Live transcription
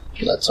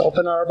Let's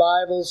open our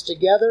Bibles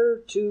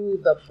together to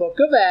the book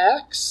of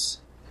Acts,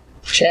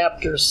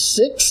 chapter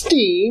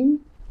 16,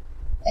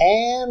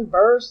 and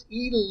verse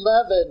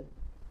 11.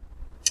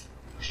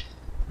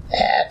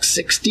 Acts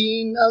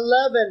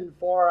 16:11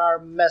 for our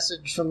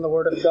message from the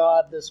Word of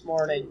God this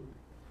morning.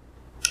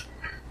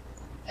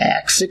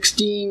 Acts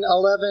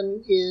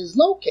 16:11 is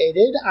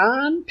located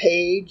on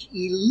page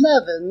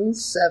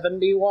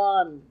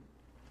 1171.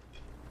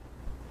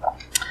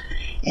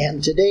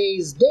 And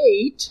today's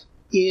date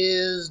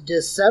is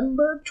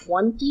December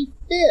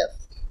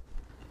 25th,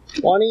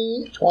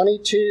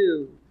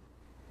 2022.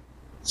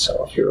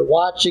 So if you're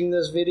watching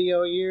this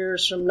video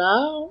years from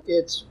now,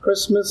 it's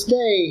Christmas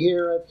Day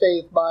here at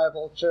Faith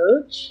Bible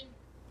Church.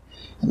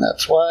 And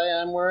that's why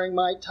I'm wearing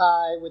my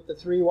tie with the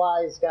three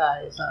wise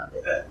guys on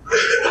it.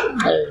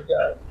 There you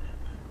go.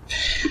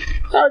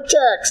 Our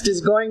text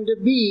is going to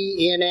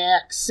be in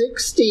Acts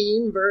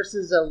 16,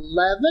 verses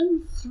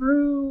 11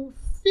 through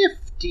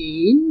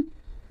 15,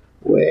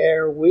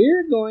 where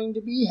we're going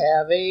to be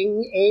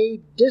having a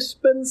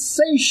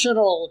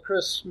dispensational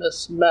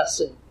Christmas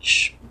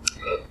message.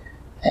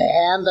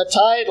 And the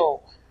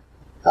title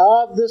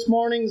of this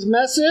morning's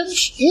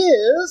message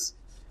is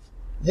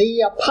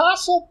The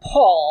Apostle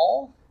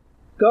Paul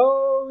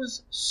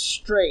Goes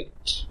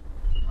Straight.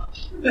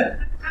 The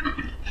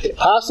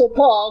Apostle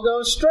Paul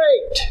goes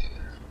straight.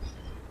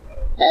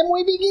 And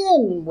we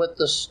begin with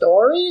the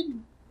story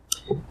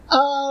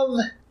of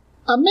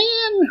a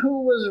man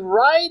who was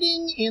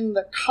riding in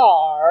the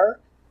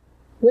car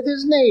with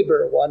his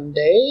neighbor one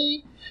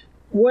day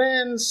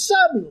when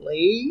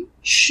suddenly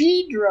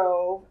she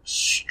drove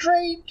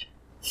straight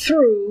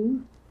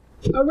through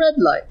a red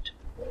light.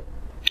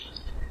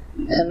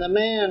 And the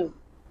man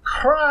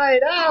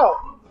cried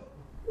out,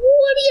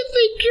 "What do you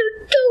think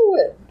you're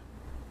doing?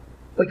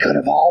 We could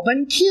have all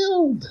been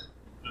killed."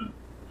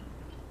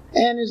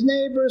 And his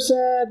neighbor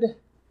said,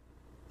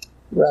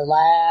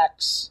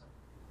 "Relax.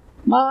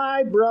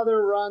 My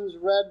brother runs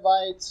red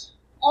lights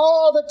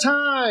all the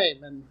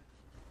time, and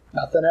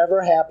nothing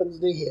ever happens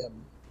to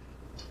him."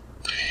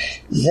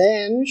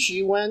 Then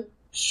she went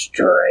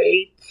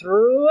straight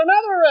through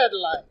another red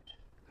light.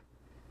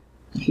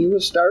 He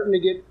was starting to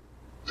get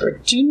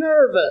pretty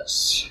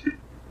nervous.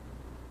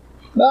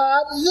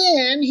 But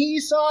then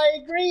he saw a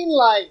green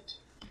light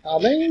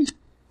coming,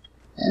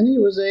 and he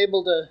was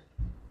able to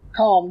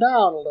calm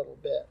down a little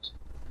bit.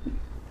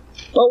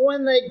 But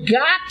when they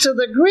got to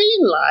the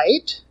green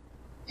light,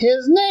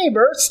 his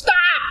neighbor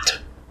stopped.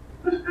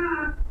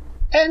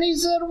 And he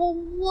said, "Well,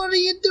 what are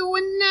you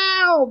doing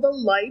now? The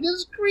light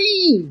is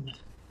green."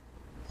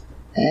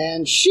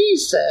 And she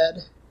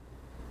said,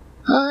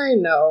 "I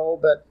know,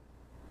 but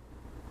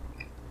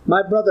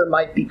my brother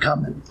might be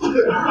coming."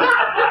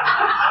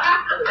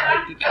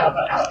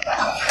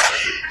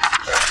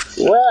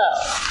 Well,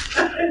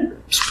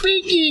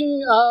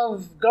 speaking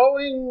of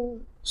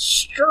going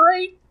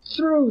straight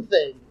through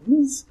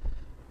things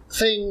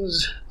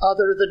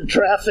other than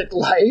traffic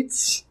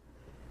lights,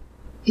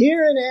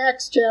 here in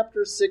Acts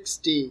chapter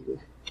 16,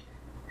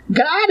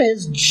 God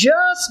has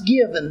just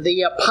given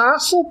the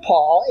Apostle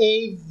Paul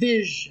a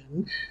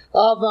vision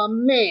of a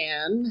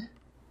man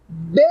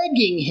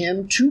begging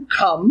him to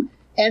come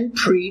and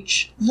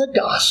preach the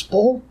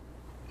gospel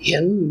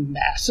in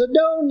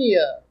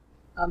Macedonia,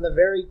 on the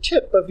very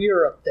tip of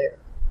Europe there.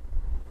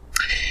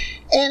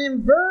 And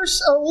in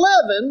verse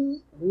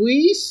 11,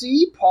 we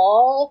see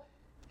Paul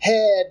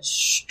head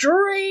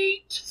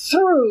straight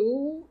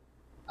through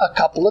a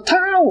couple of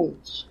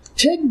towns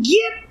to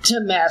get to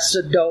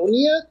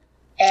Macedonia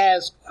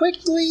as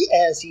quickly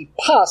as he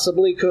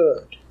possibly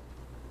could.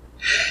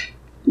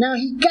 Now,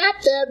 he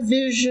got that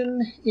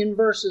vision in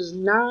verses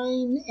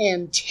 9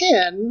 and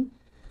 10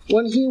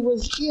 when he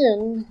was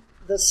in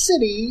the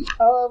city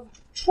of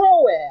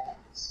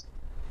Troas.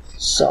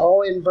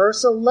 So, in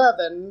verse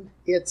 11,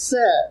 it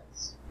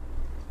says,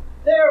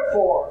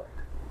 "Therefore,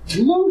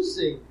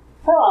 loosing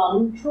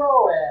from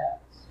Troas,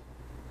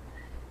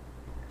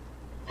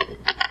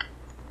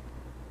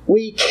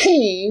 we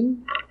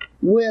came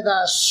with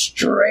a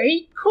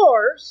straight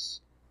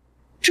course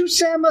to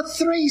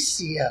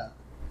Samothracia,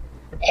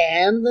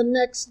 and the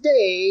next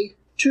day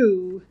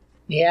to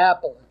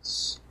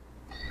Neapolis."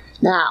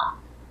 Now,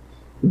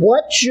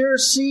 what you're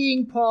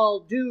seeing Paul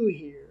do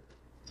here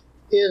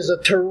is a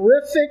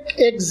terrific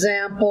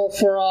example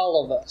for all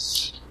of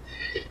us.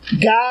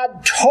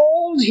 God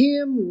told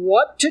him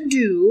what to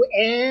do,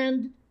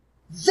 and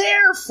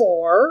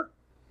therefore,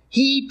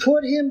 he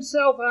put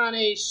himself on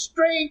a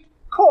straight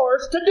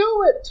course to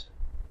do it.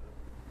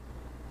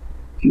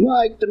 If you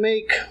like to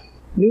make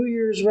New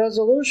Year's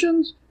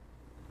resolutions,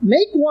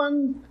 make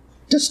one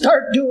to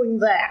start doing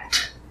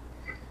that.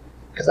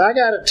 Because I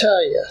got to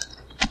tell you,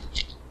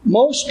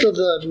 most of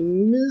the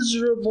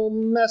miserable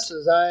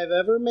messes I've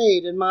ever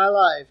made in my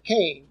life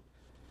came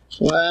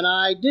when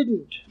I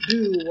didn't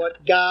do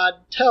what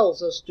God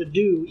tells us to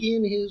do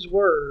in His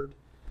Word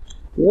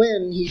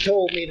when He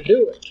told me to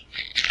do it.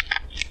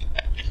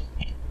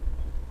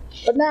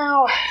 But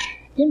now,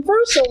 in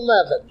verse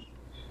 11,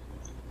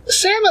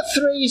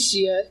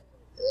 Samothracia,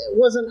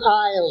 was an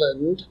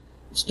island,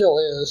 still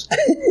is,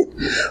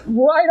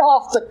 right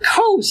off the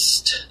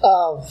coast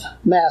of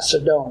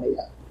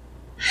Macedonia.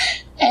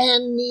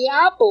 And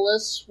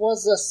Neapolis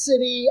was a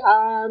city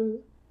on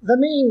the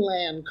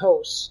mainland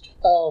coast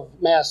of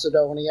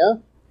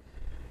Macedonia.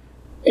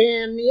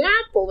 And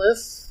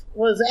Neapolis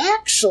was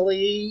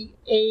actually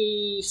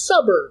a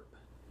suburb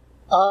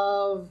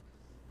of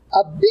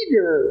a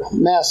bigger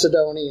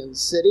Macedonian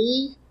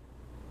city,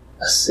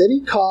 a city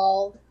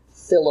called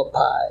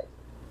Philippi.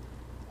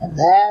 And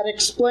that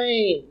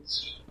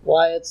explains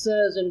why it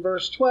says in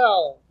verse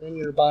 12 in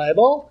your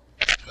Bible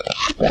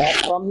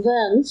that from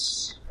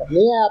thence, from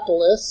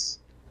Neapolis,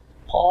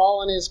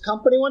 Paul and his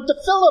company went to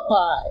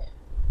Philippi,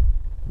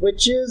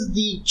 which is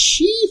the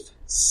chief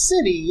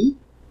city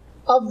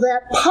of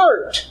that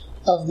part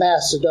of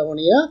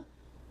Macedonia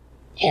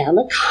and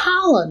a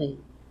colony.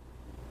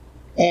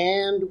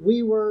 And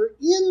we were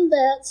in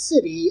that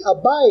city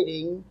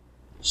abiding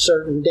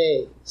certain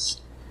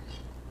days.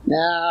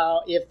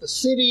 Now, if the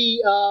city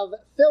of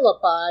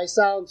Philippi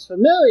sounds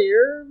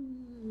familiar,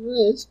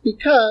 it's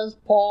because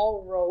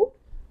Paul wrote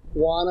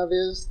one of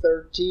his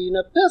 13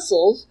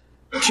 epistles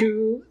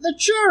to the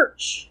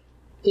church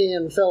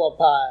in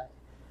Philippi.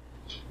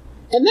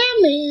 And that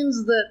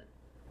means that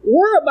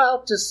we're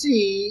about to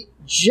see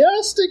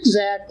just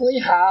exactly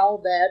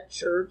how that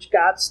church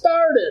got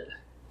started.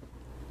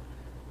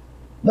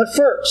 But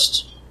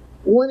first,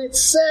 when it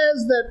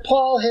says that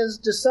Paul has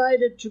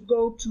decided to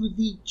go to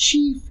the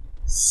chief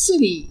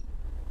city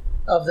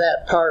of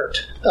that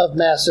part of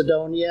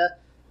Macedonia,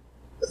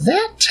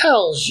 that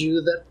tells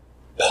you that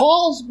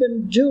Paul's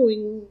been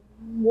doing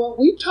what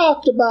we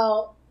talked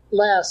about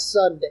last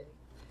Sunday.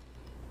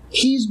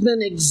 He's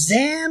been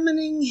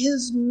examining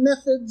his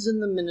methods in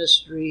the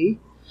ministry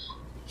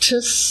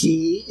to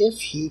see if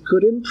he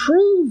could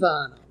improve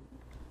on them.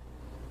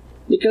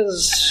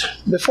 Because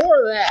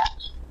before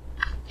that,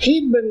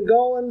 he'd been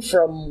going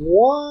from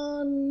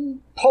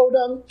one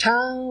podunk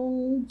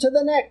town to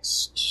the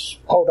next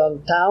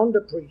podunk town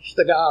to preach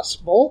the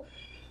gospel,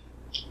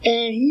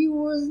 and he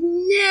was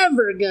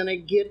never going to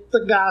get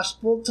the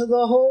gospel to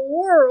the whole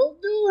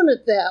world doing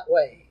it that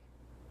way.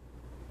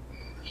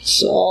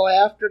 So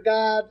after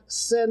God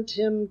sent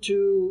him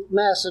to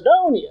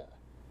Macedonia,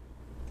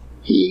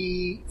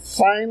 he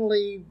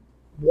finally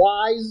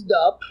wised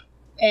up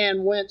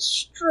and went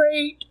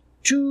straight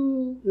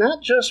to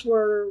not just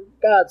where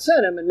God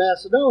sent him in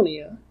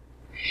Macedonia.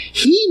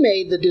 He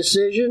made the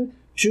decision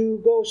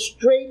to go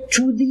straight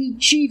to the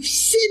chief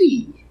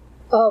city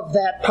of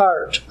that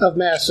part of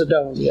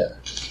Macedonia.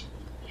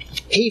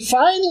 He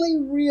finally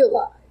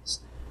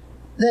realized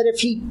that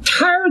if he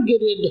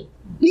targeted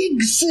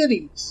big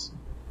cities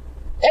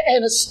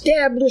and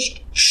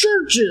established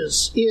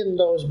churches in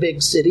those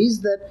big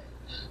cities, that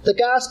the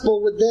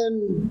gospel would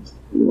then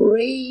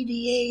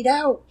radiate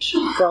out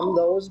from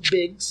those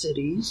big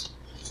cities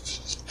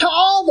to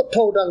all the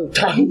podunk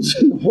towns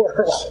in the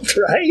world,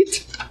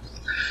 right?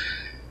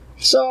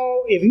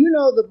 So, if you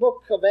know the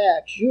book of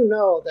Acts, you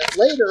know that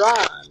later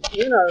on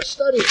in our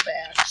study of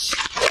Acts,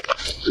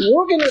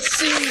 we're going to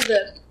see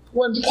that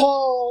when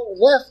Paul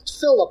left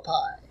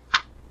Philippi,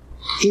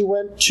 he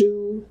went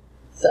to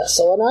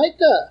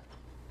Thessalonica.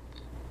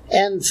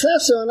 And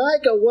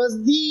Thessalonica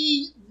was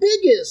the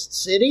biggest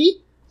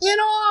city in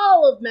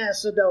all of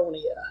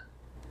Macedonia.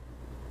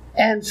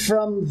 And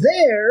from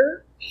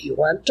there, he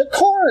went to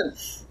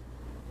Corinth,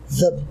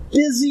 the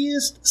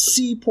busiest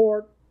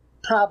seaport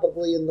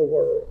probably in the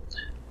world.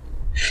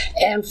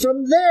 And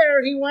from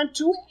there, he went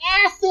to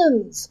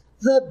Athens,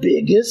 the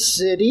biggest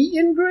city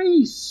in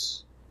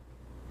Greece.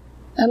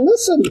 And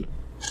listen,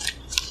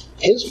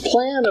 his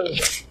plan of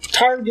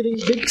targeting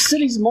big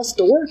cities must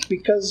have worked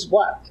because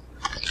what?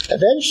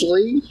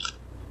 Eventually,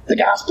 the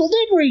gospel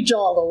did reach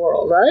all the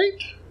world, right?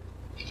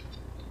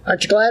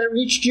 Aren't you glad it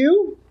reached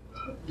you?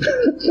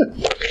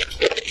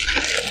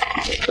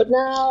 But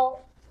now,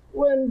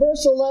 when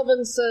verse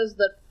 11 says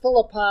that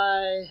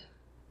Philippi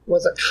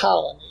was a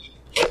colony,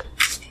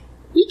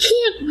 we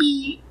can't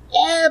be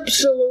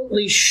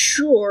absolutely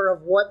sure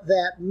of what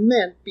that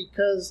meant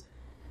because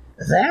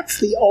that's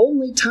the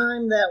only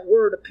time that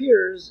word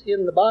appears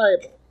in the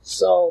Bible.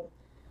 So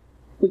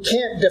we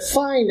can't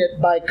define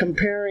it by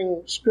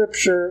comparing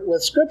Scripture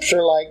with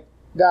Scripture like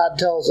God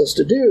tells us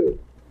to do.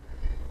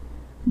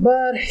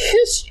 But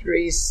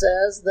history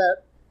says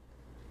that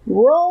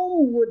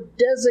Rome would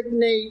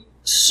designate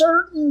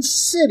certain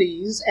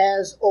cities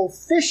as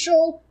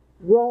official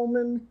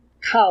Roman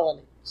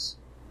colonies.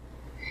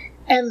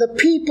 And the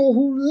people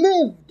who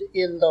lived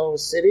in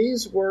those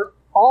cities were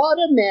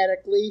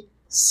automatically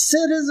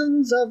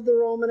citizens of the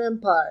Roman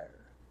Empire.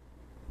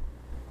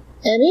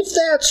 And if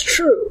that's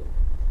true,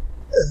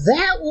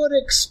 that would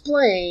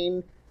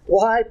explain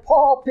why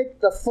Paul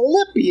picked the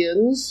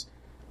Philippians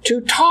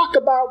to talk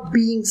about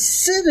being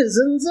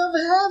citizens of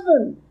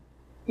heaven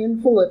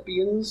in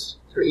Philippians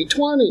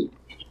 3:20,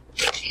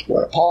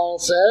 where Paul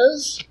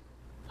says,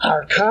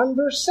 our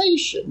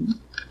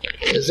conversation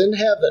is in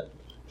heaven.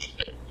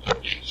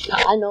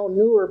 I know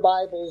newer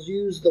Bibles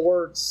use the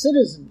word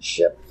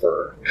citizenship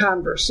for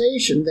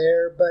conversation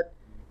there, but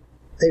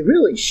they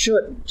really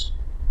shouldn't.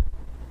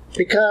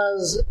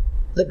 Because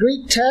the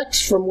Greek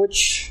text from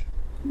which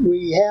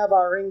we have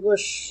our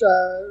English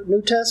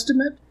New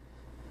Testament,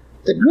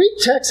 the Greek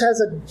text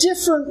has a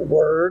different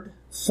word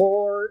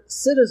for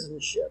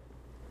citizenship.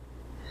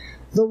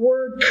 The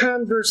word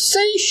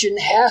conversation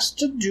has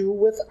to do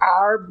with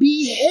our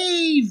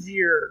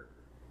behavior.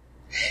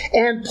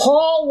 And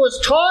Paul was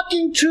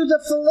talking to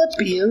the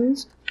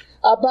Philippians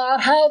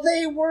about how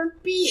they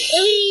weren't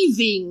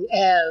behaving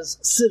as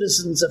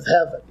citizens of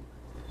heaven.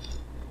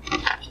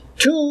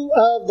 Two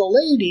of the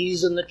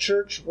ladies in the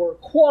church were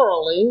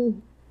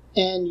quarreling,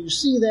 and you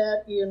see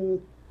that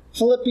in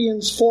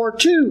Philippians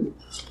 4:2,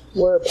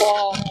 where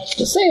Paul has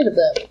to say to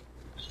them,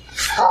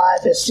 I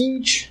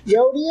beseech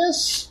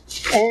Euodias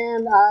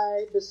and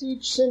I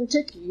beseech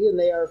Syntyche, and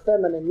they are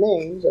feminine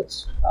names,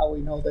 that's how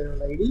we know they're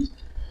ladies,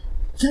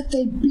 that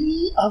they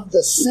be of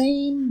the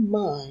same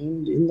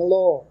mind in the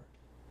Lord.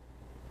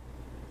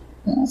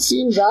 Now, it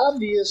seems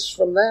obvious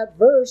from that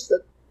verse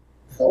that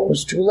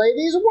those two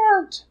ladies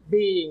weren't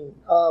being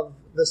of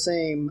the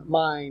same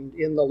mind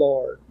in the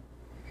Lord.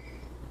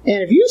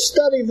 And if you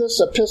study this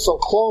epistle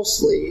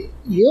closely,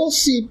 you'll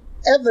see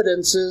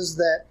evidences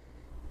that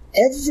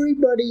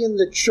everybody in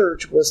the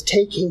church was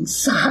taking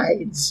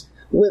sides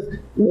with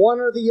one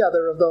or the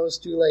other of those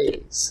two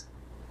ladies.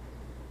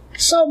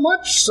 So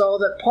much so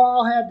that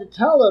Paul had to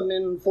tell them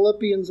in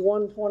Philippians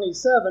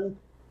 1:27,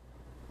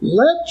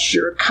 let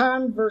your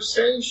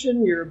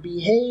conversation, your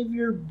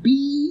behavior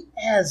be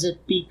as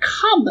it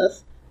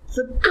becometh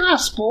the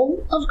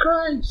gospel of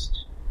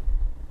Christ.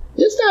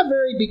 It's not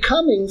very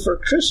becoming for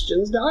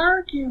Christians to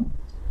argue.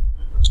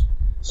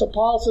 So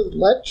Paul says,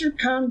 let your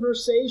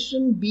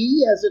conversation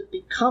be as it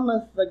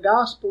becometh the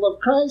gospel of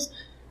Christ,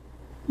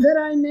 that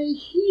I may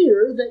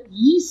hear that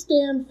ye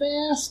stand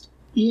fast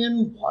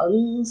in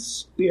one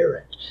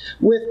spirit,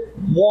 with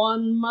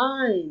one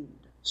mind,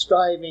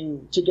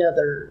 striving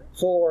together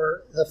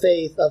for the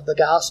faith of the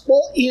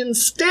gospel,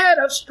 instead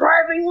of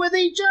striving with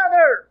each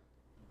other.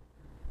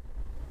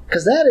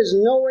 Because that is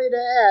no way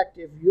to act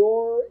if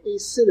you're a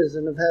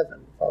citizen of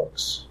heaven,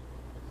 folks.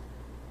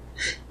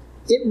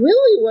 It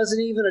really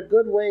wasn't even a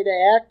good way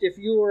to act if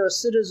you were a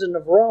citizen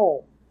of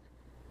Rome,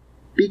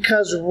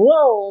 because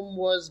Rome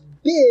was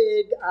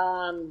big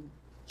on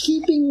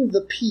keeping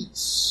the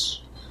peace.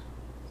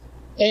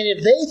 And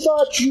if they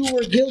thought you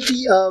were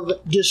guilty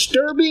of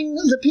disturbing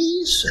the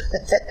peace,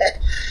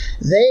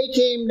 they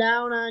came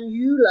down on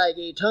you like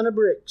a ton of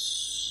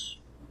bricks.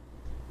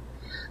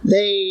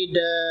 They'd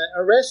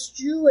arrest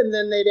you, and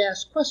then they'd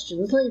ask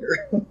questions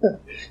later.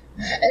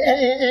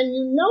 And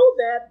you know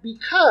that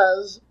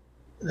because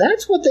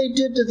that's what they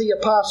did to the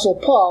Apostle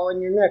Paul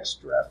in your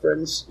next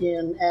reference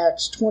in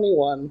Acts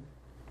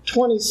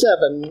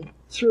 21:27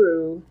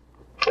 through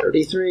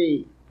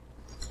 33.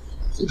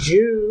 The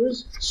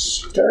Jews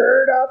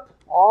stirred up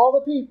all the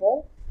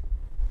people,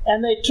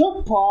 and they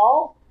took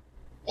Paul,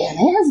 and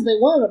as they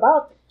went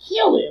about to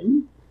kill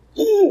him,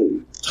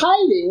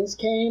 tidings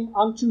came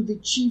unto the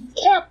chief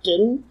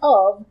captain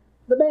of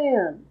the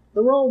band,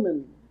 the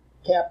Roman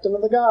captain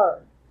of the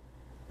guard,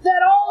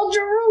 that all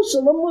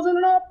Jerusalem was in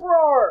an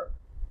uproar.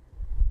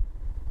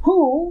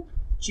 Who,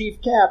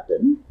 chief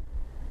captain,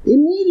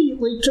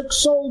 immediately took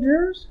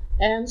soldiers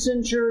and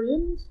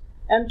centurions,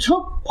 and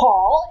took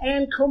Paul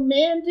and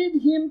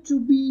commanded him to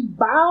be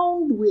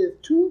bound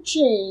with 2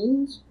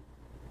 chains,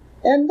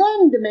 and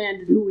then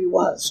demanded who he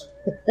was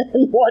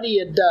and what he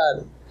had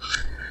done.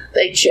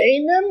 They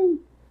chained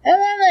him,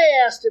 and then they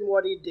asked him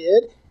what he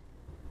did,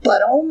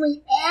 but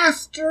only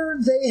after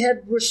they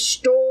had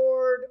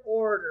restored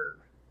order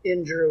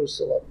in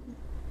Jerusalem.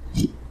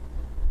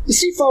 You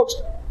see,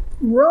 folks,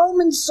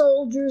 Roman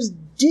soldiers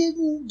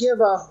didn't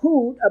give a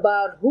hoot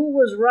about who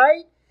was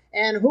right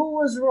and who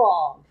was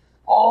wrong.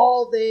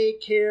 All they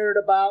cared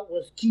about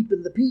was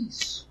keeping the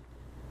peace.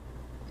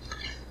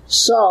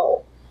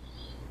 So,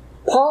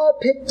 Paul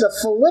picked the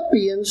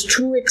Philippians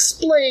to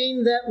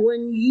explain that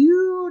when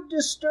you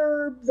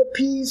disturb the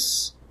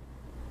peace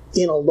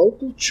in a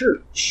local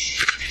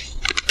church,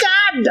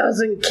 God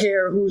doesn't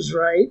care who's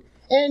right,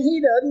 and He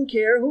doesn't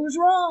care who's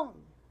wrong.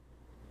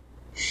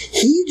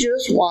 He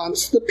just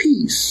wants the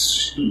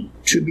peace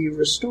to be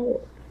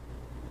restored.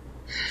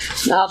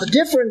 Now, the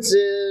difference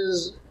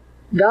is,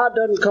 God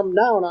doesn't come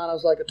down on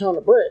us like a ton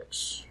of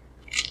bricks.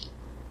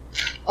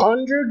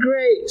 Under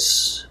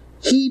grace,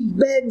 He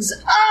begs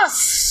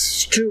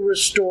us to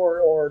restore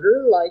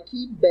order like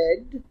He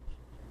begged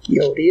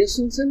Euodias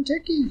and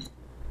Syntyche.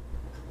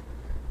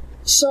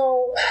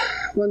 So,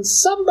 when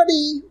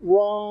somebody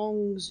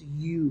wrongs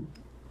you,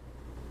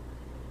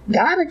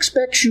 God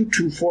expects you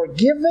to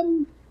forgive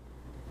them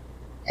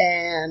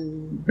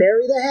and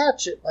bury the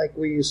hatchet, like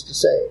we used to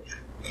say.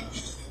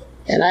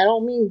 And I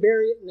don't mean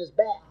bury it in his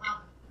back.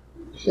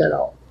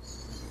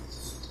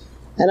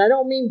 And I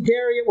don't mean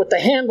bury it with the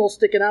handle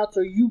sticking out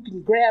so you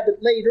can grab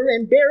it later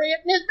and bury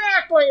it in his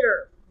back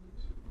later.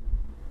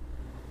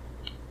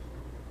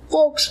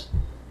 Folks,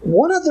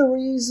 One of the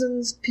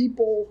reasons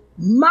people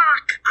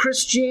mock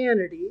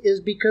Christianity is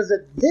because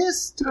at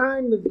this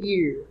time of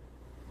year,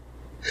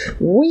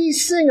 we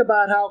sing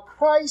about how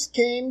Christ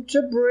came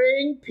to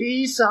bring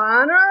peace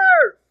on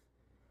earth.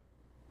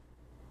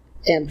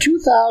 And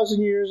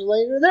 2,000 years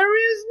later,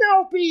 there is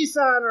no peace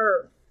on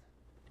earth.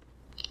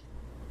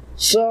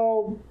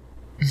 So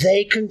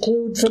they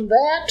conclude from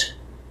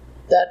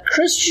that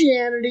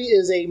Christianity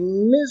is a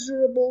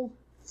miserable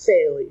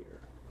failure.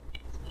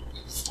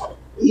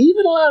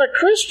 Even a lot of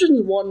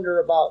Christians wonder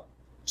about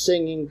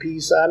singing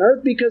peace on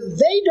earth because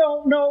they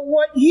don't know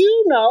what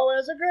you know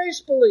as a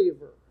grace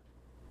believer.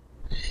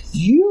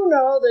 You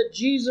know that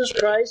Jesus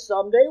Christ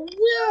someday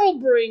will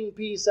bring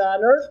peace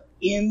on earth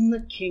in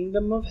the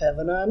kingdom of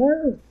heaven on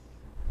earth.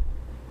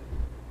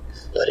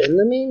 But in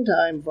the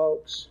meantime,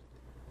 folks,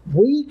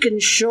 we can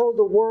show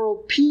the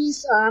world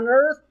peace on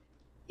earth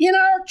in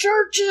our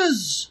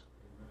churches.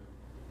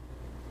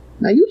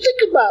 Now you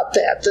think about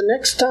that. The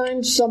next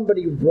time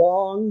somebody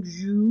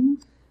wrongs you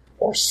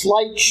or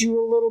slights you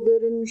a little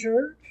bit in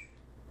church,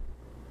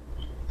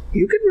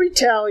 you can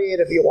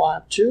retaliate if you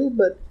want to,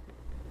 but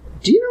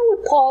do you know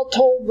what Paul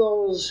told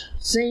those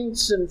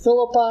saints in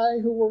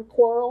Philippi who were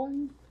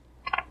quarreling?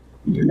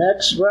 In your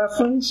next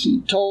reference, he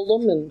told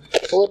them in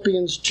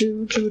Philippians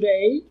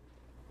 2:2-8,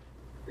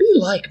 be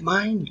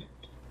like-minded,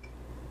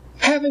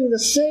 having the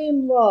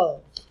same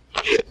love,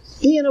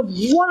 being of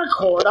one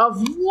accord,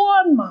 of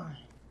one mind.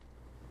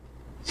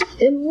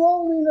 In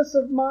lowliness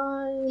of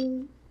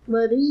mind,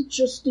 let each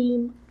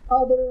esteem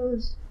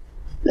others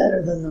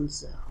better than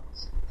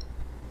themselves.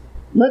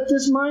 Let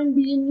this mind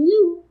be in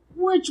you,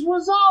 which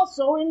was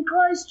also in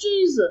Christ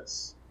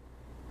Jesus,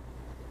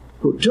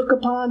 who took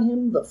upon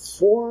him the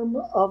form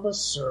of a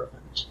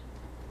servant,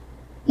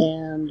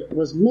 and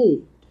was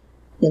made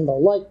in the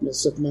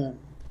likeness of men.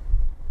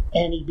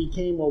 And he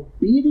became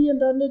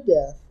obedient unto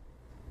death,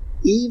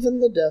 even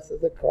the death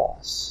of the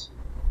cross.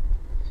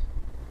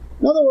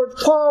 In other words,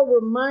 Paul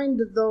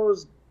reminded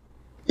those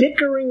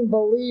bickering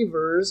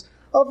believers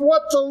of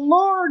what the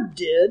Lord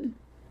did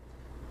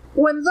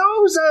when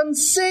those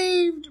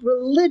unsaved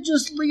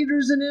religious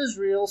leaders in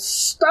Israel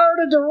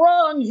started to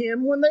wrong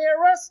him when they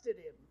arrested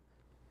him.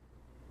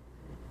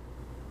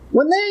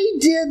 When they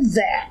did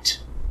that,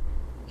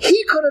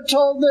 he could have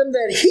told them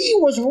that he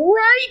was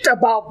right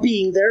about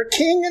being their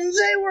king and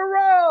they were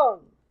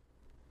wrong.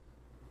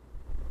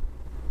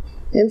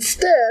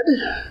 Instead,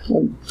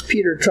 when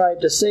Peter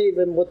tried to save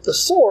him with the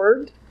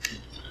sword,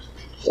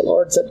 the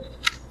Lord said,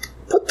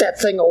 put that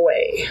thing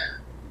away.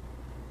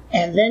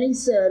 And then he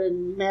said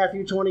in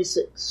Matthew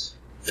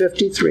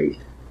 26:53,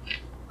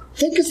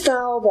 thinkest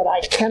thou that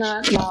I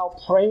cannot now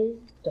pray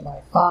to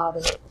my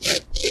Father,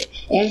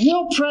 and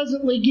he'll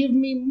presently give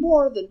me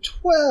more than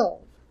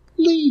 12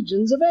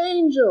 legions of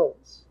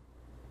angels?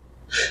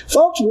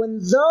 Folks, when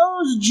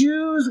those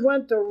Jews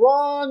went to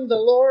wrong the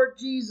Lord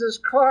Jesus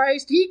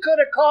Christ, he could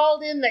have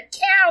called in the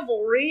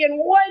cavalry and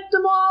wiped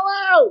them all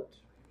out.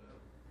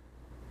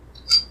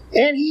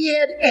 And he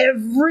had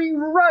every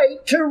right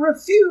to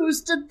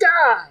refuse to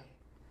die.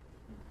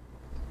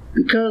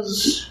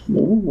 Because,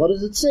 what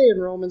does it say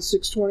in Romans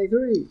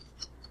 6:23?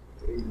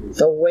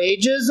 The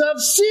wages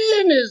of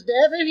sin is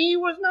death, and he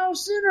was no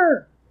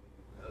sinner.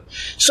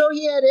 So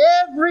he had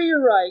every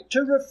right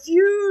to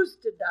refuse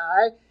to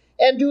die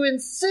and to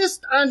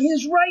insist on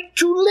his right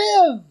to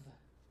live.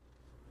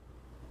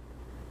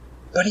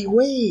 But he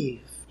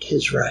waived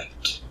his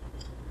right.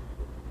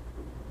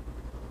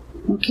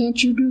 Well,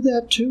 can't you do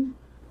that too?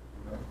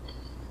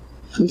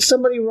 When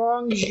somebody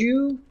wrongs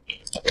you,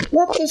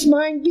 let this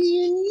mind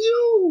be in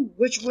you,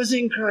 which was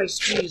in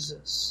Christ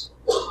Jesus.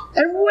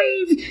 And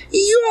waive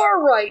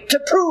your right to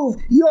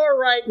prove you're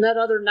right and that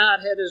other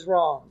knothead is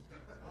wrong.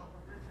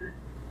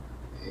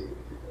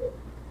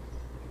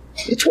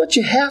 It's what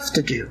you have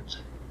to do.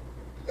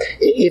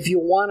 If you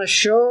want to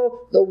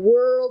show the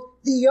world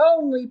the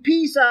only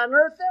peace on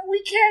earth that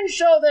we can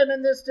show them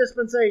in this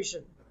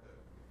dispensation.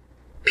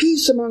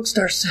 Peace amongst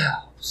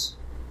ourselves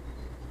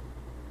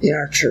in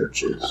our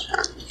churches.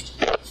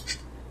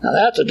 Now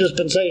that's a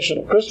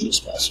dispensational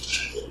Christmas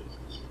message.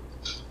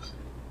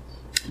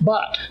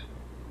 But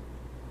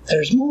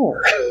there's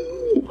more.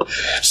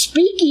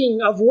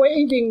 Speaking of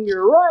waiving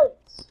your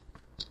rights,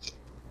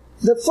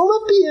 the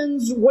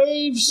Philippians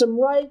waived some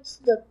rights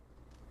that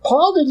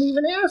Paul didn't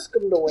even ask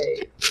them to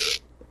waive.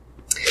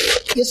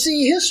 You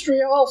see, history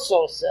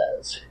also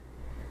says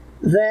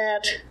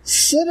that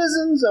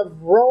citizens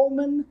of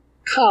Roman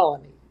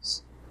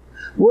colonies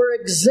were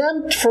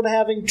exempt from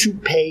having to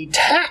pay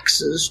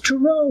taxes to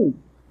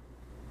Rome.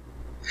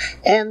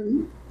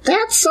 And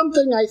that's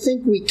something I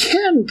think we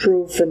can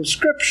prove from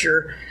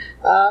Scripture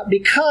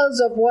because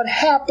of what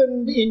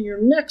happened in your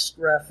next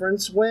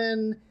reference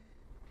when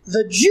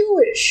the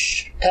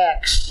Jewish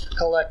tax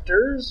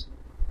collectors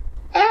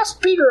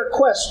asked Peter a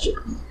question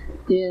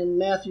in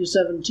Matthew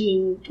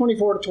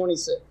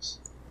 17:24-26.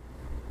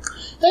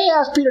 They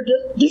asked Peter,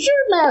 does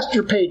your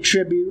master pay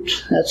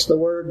tribute? That's the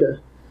word to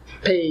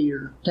pay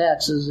your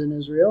taxes in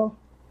Israel.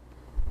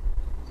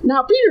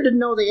 Now, Peter didn't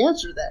know the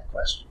answer to that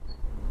question.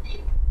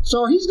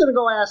 So he's going to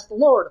go ask the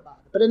Lord about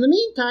it. But in the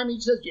meantime, he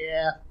says,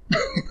 yeah.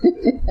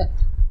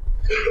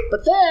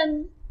 But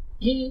then,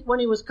 when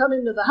he was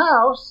coming to the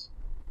house,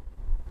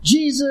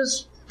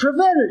 Jesus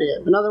prevented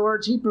him. In other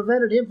words, he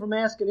prevented him from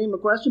asking him a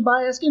question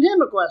by asking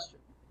him a question.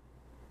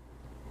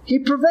 He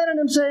prevented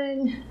him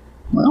saying,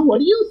 well, what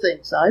do you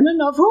think,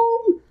 Simon? Of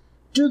whom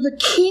do the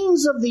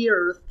kings of the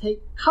earth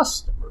take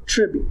custom or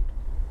tribute?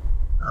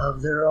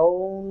 Of their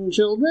own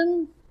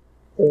children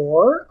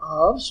or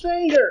of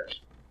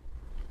strangers?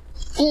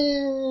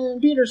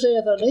 And Peter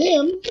saith unto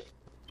him,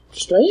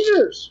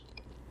 strangers.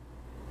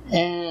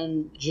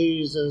 And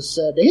Jesus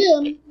said to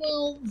him,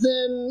 well,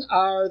 then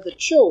are the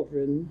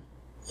children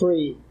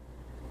free.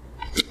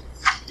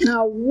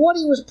 Now, what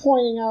he was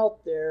pointing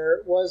out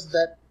there was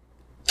that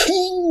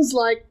kings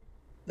like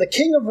the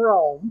king of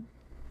Rome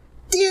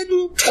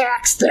didn't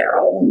tax their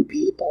own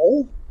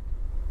people.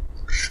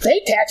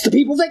 They taxed the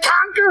people they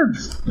conquered.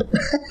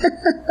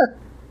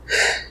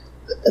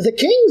 The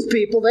king's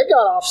people, they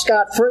got off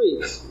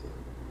scot-free.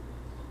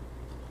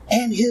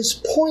 And his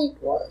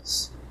point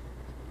was,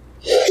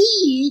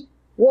 he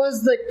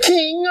was the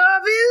king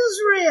of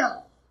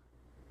Israel.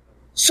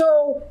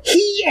 So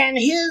he and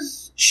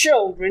his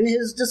children,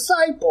 his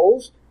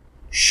disciples,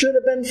 should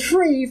have been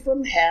free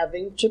from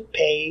having to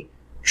pay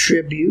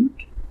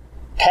tribute,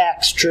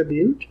 tax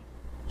tribute,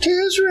 to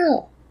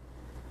Israel.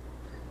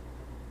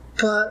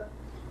 But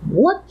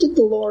what did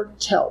the Lord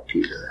tell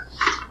Peter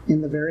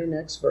in the very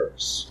next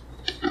verse?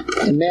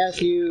 In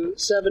Matthew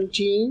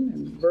 17,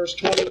 and verse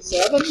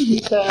 27, he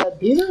said,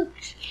 Peter,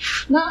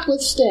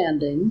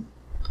 notwithstanding,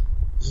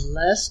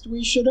 lest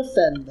we should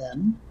offend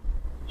them,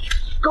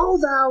 go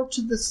thou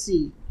to the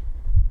sea,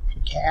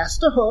 and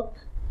cast a hook,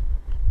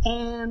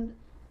 and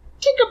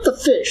take up the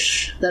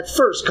fish that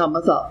first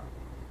cometh up.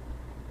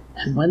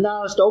 And when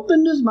thou hast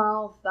opened his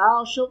mouth,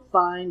 thou shalt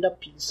find a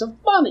piece of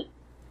money.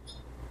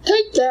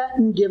 Take that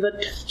and give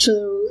it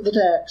to the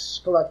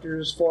tax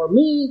collectors for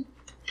me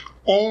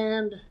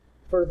and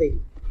for thee.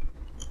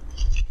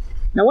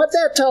 Now what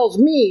that tells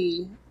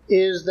me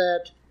is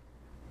that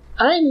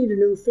I need a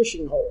new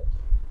fishing hole.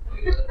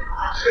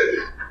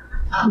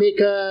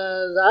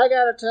 Because I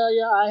gotta tell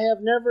you, I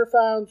have never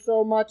found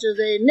so much as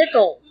a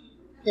nickel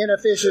in a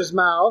fish's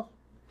mouth,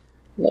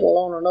 let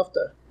alone enough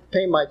to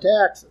pay my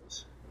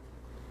taxes.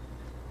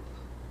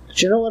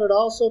 But you know what it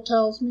also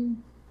tells me?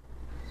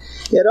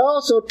 It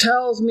also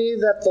tells me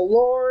that the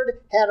Lord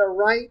had a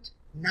right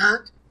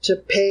not to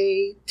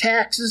pay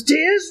taxes to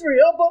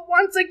Israel, but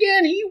once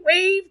again, he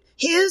waived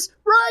his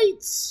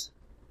rights.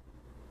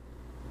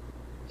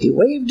 He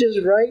waived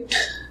his right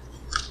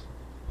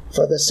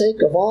for the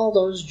sake of all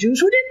those Jews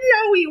who didn't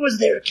know he was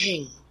their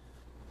king.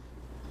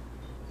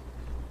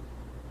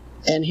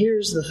 And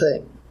here's the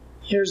thing.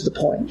 Here's the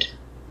point.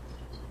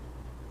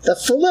 The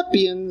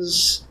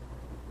Philippians,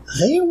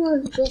 they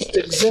weren't just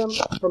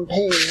exempt from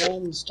paying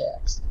Rome's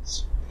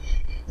taxes.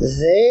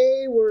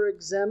 They were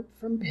exempt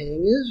from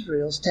paying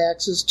Israel's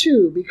taxes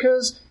too,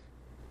 because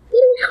what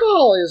do we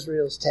call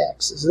Israel's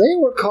taxes? They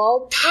were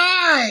called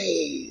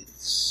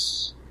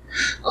tithes.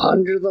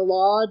 Under the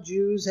law,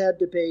 Jews had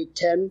to pay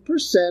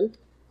 10%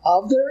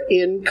 of their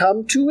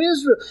income to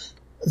Israel.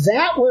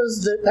 That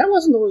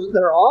wasn't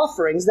their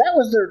offerings. That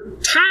was their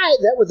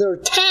tithe. That was their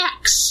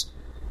tax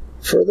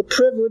for the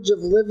privilege of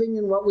living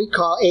in what we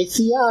call a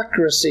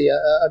theocracy,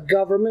 a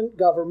government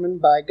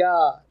governed by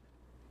God.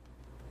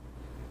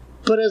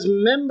 But as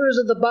members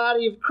of the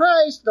body of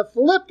Christ, the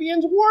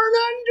Philippians weren't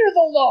under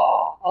the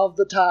law of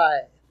the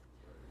tithe.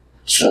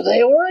 So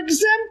they were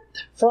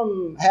exempt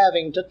from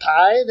having to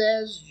tithe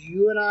as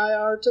you and I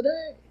are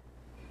today.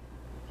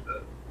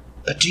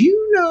 But do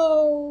you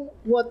know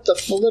what the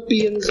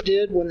Philippians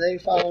did when they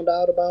found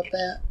out about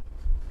that?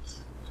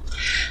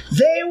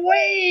 They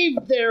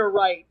waived their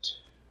right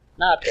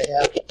not to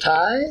have to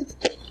tithe,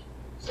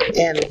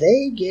 and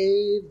they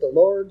gave the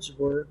Lord's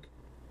work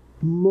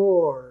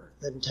more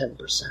than 10%.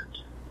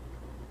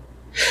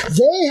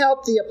 They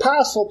helped the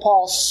Apostle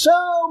Paul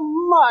so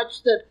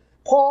much that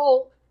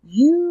Paul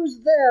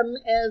used them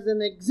as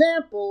an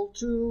example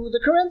to the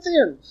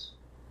Corinthians.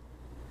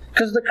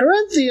 Because the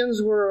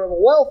Corinthians were a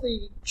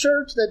wealthy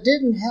church that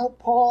didn't help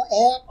Paul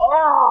at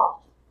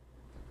all.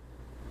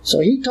 So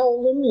he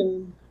told them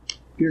in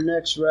your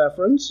next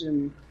reference,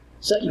 in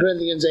 2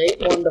 Corinthians 8,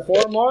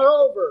 1-4,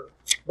 moreover,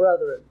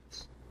 brethren,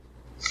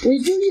 we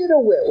do you no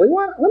will.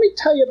 Let me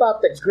tell you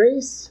about the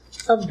grace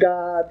of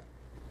God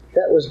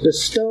that was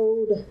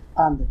bestowed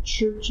on the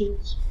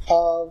churches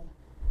of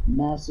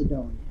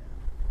Macedonia.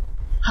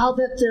 How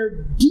that their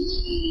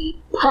deep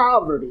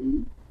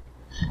poverty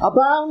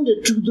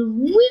abounded to the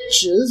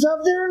riches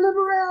of their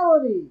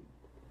liberality.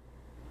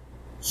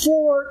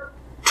 For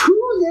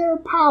to their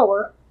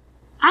power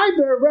I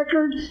bear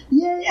record,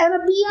 yea,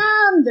 and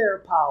beyond their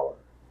power.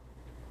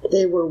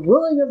 They were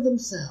willing of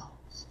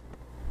themselves,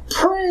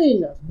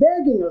 praying us,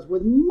 begging us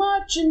with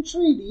much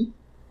entreaty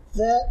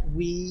that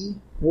we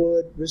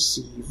would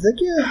receive the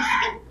gift.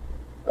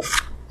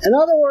 In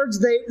other words,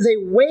 they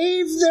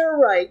waived their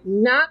right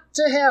not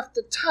to have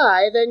to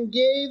tithe and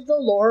gave the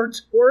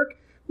Lord's work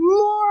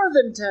more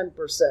than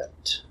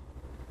 10%.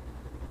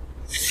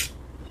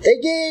 They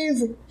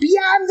gave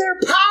beyond their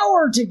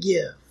power to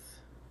give.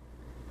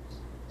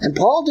 And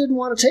Paul didn't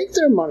want to take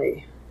their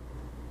money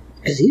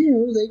because he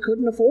knew they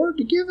couldn't afford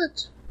to give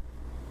it.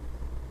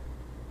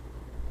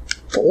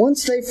 But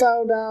once they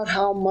found out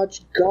how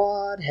much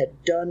God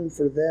had done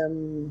for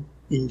them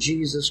in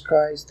Jesus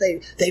Christ,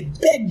 they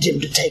begged him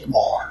to take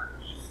more.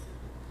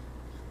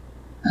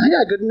 I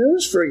got good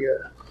news for you.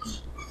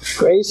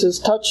 Grace has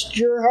touched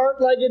your heart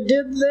like it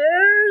did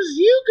theirs.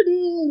 You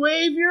can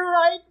waive your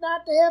right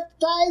not to have to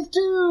tithe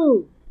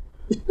too.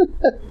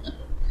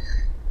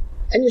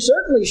 And you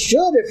certainly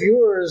should if you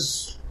were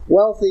as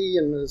wealthy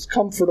and as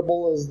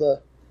comfortable as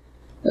the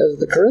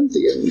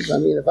Corinthians. I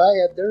mean, if I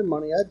had their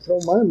money, I'd throw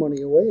my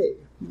money away.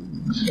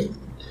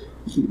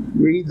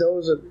 Read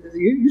those.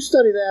 You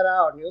study that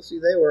out, and you'll see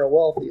they were a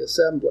wealthy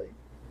assembly.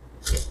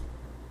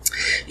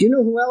 Do you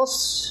know who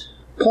else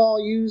Paul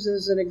used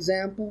as an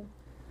example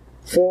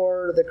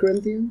for the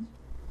Corinthians?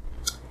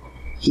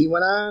 He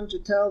went on to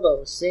tell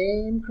those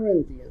same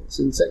Corinthians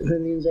in 2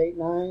 Corinthians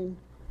 8:9,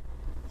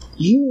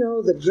 you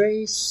know the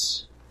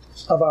grace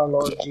of our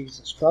Lord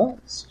Jesus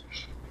Christ,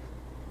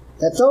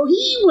 that though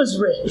he was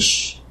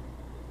rich,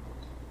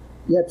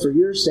 yet for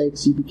your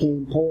sakes he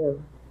became poor,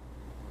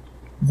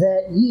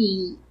 that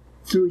ye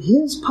through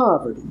his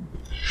poverty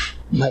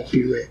might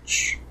be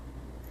rich.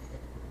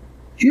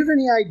 Do you have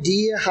any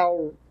idea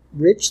how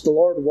rich the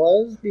Lord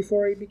was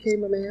before he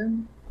became a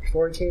man?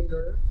 Before he came to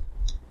earth?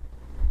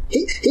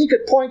 He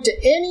could point to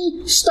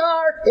any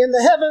star in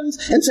the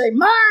heavens and say,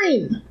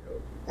 mine!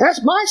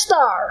 That's my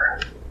star!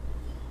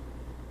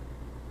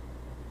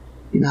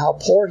 You know how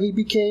poor he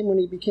became when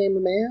he became a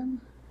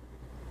man?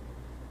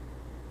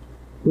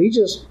 We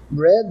just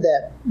read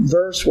that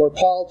verse where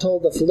Paul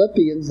told the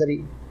Philippians that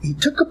he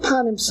took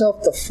upon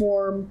himself the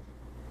form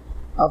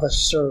of a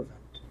servant.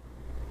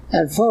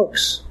 And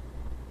folks,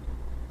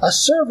 a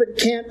servant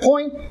can't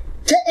point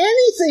to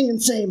anything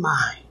and say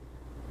mine.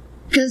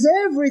 Because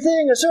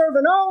everything a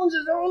servant owns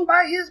is owned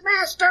by his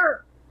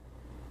master.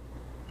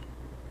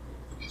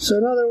 So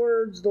in other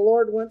words, the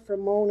Lord went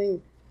from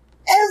owning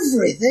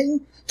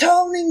everything to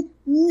owning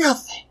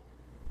nothing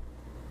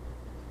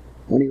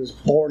when he was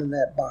born in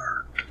that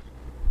barn.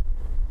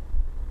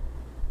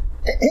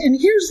 And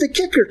here's the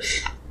kicker.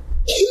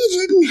 He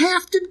didn't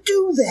have to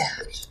do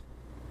that.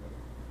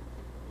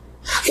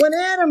 When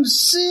Adam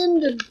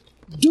sinned and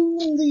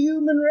doomed the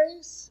human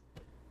race,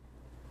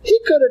 he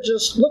could have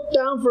just looked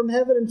down from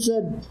heaven and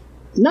said,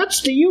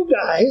 nuts to you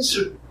guys,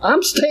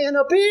 I'm staying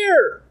up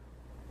here.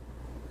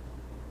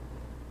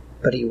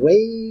 But he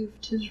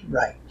waived his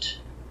right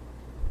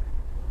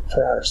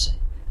for our sake.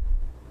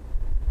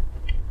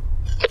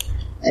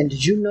 And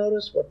did you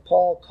notice what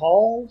Paul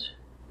called?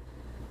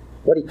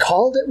 What he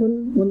called it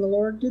when the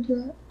Lord did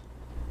that?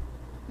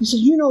 He said,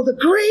 you know the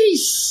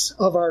grace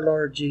of our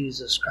Lord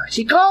Jesus Christ.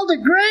 He called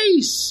it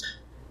grace.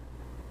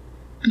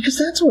 Because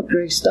that's what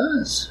grace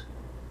does.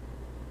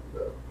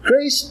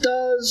 Grace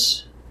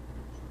does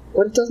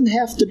what it doesn't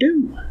have to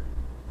do.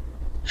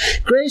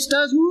 Grace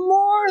does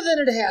more than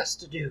it has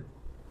to do.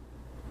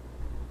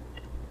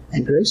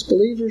 And grace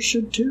believers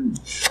should too.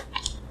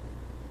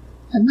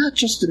 And not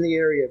just in the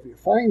area of your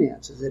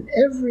finances, in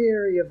every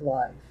area of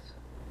life.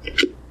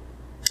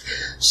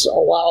 So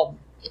while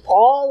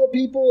all the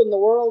people in the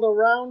world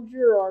around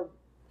you are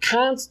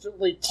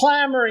constantly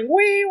clamoring,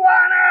 we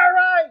want our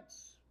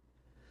rights,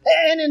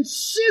 and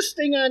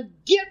insisting on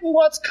getting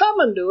what's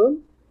coming to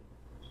them,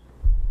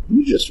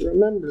 you just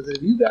remember that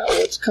if you got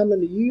what's coming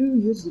to you,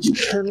 you'll get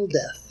eternal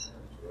death.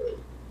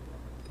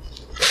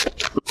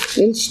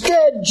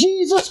 Instead,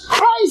 Jesus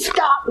Christ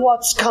got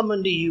what's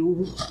coming to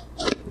you.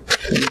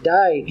 He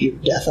died your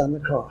death on the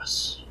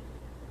cross.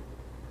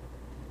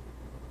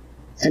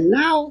 And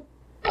now,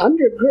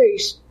 under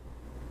grace,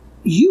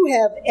 you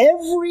have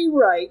every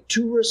right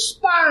to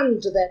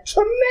respond to that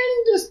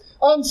tremendous,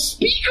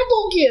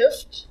 unspeakable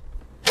gift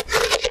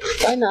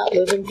by not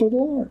living for the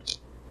Lord.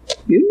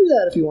 You can do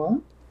that if you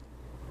want.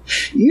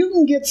 You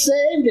can get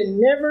saved and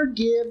never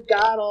give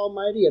God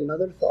Almighty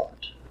another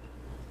thought.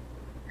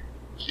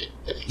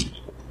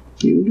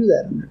 You can do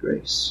that under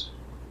grace.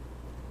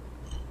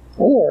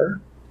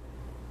 Or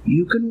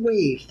you can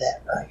waive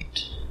that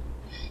right.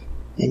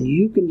 And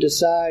you can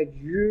decide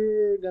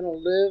you're going to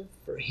live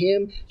for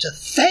Him, to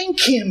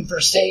thank Him for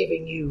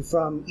saving you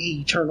from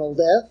eternal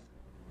death.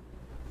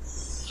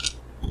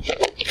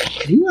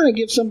 If you want to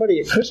give somebody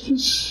a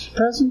Christmas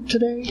present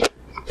today,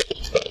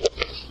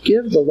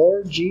 give the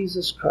Lord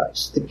Jesus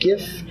Christ the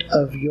gift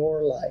of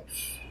your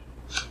life.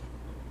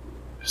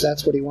 Because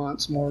that's what He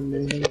wants more than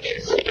anything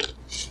else.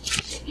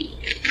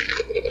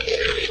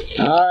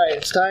 All right,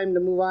 it's time to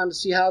move on to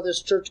see how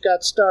this church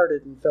got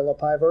started in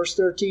Philippi. Verse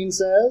 13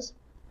 says,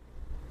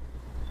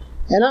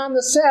 and on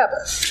the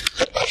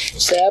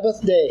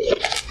Sabbath day,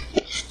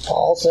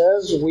 Paul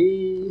says,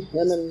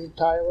 him and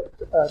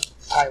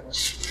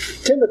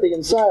Timothy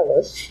and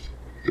Silas,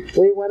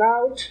 we went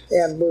out,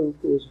 and Luke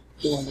was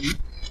doing them.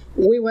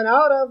 We went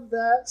out of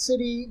that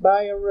city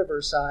by a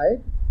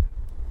riverside,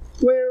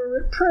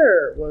 where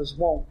prayer was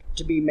wont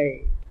to be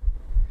made.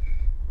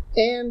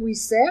 And we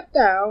sat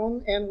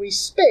down, and we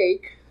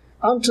spake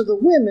unto the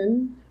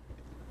women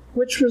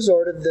which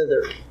resorted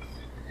thither.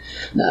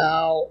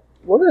 Now,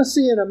 we're going to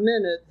see in a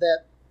minute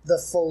that the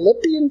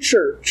Philippian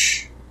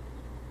church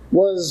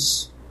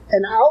was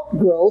an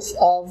outgrowth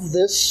of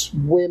this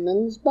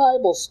women's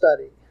Bible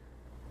study.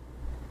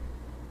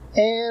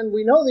 And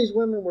we know these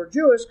women were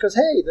Jewish because,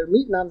 hey, they're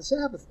meeting on the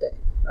Sabbath day,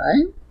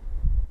 right?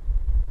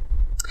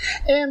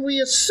 And we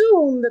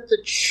assume that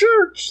the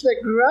church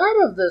that grew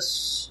out of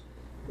this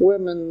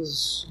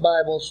women's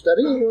Bible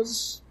study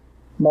was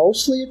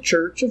mostly a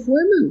church of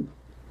women.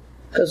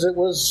 Because it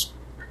was,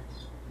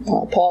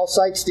 Paul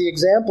cites the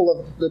example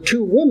of the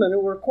two women who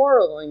were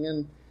quarreling.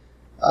 And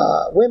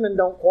women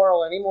don't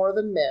quarrel any more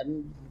than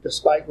men,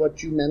 despite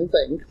what you men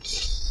think.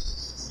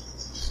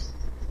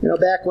 You know,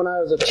 back when I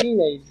was a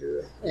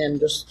teenager and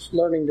just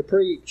learning to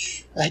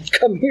preach, I'd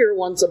come here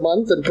once a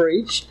month and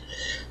preach.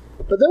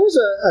 But there was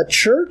a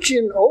church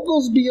in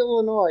Oglesby,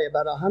 Illinois,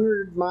 about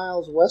 100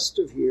 miles west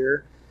of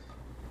here,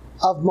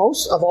 of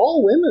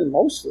all women,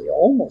 mostly,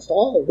 almost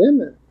all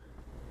women.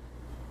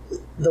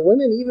 The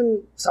women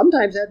even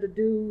sometimes had to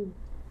do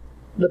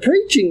the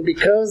preaching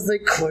because they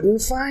couldn't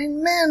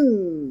find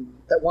men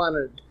that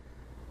wanted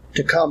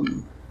to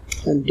come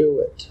and do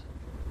it.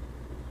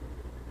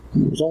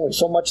 There was only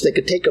so much they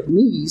could take of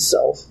me,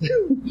 so.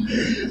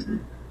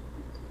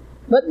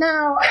 But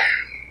now,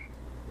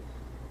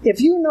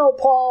 if you know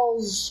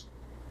Paul's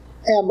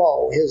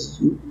MO,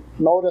 his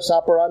modus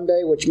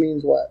operandi, which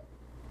means what?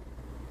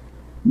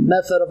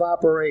 Method of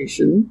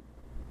operation.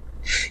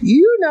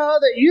 You know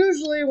that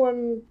usually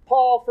when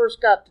Paul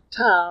first got to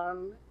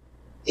town,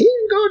 he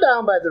didn't go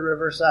down by the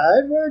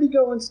riverside. Where did he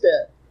go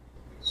instead?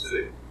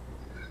 City.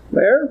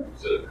 Where?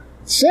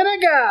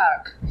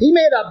 Synagogue. He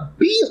made a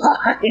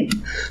beeline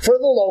for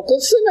the local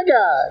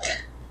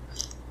synagogue.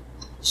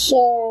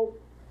 So,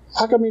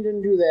 how come he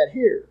didn't do that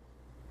here?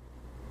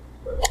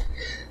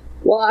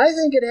 Well, I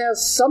think it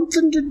has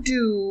something to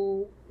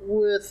do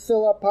with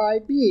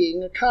Philippi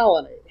being a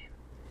colony.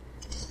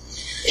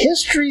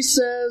 History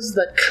says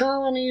that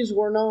colonies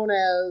were known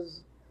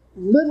as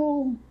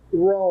little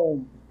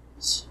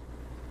Romes,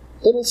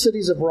 little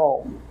cities of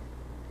Rome.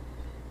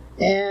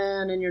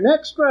 And in your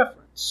next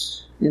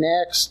reference, in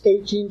Acts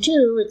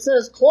 18:2, it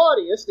says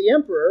Claudius, the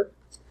emperor,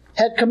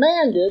 had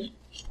commanded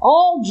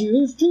all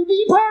Jews to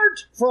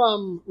depart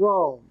from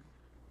Rome.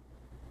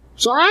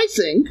 So I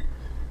think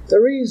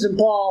the reason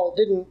Paul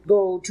didn't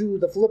go to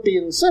the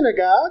Philippian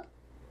synagogue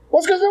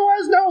was because there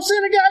was no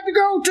synagogue to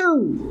go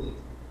to.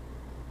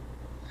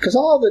 Because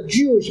all the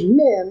Jewish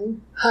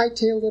men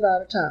hightailed it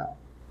out of town.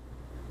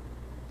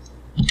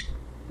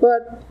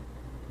 But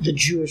the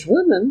Jewish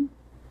women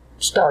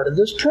started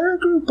this prayer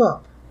group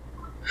up.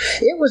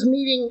 It was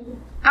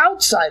meeting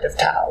outside of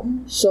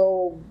town,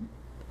 so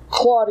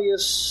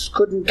Claudius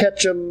couldn't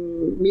catch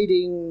them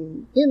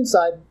meeting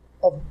inside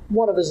of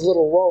one of his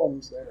little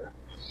Romes there.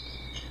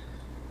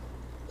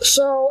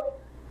 So,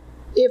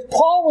 if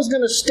Paul was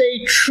going to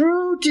stay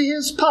true to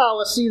his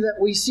policy that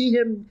we see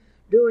him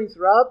doing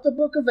throughout the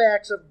book of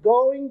Acts of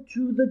going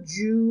to the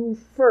Jew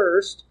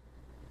first,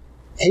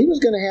 he was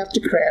going to have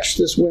to crash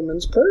this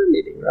women's prayer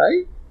meeting,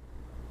 right?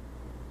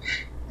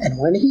 And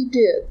when he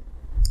did,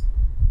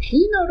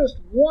 he noticed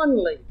one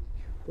lady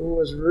who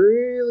was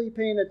really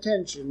paying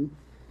attention,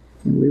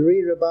 and we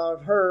read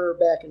about her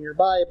back in your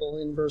Bible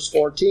in verse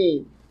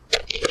 14.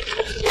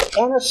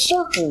 And a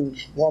certain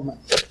woman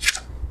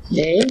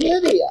named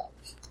Lydia,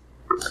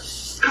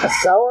 a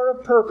seller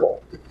of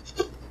purple,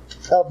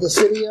 of the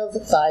city of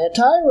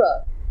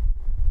Thyatira,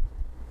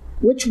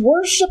 which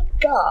worshipped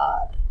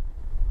God,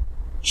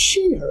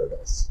 she heard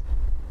us,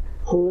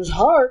 whose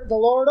heart the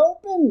Lord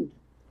opened,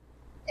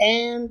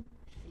 and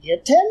he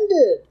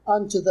attended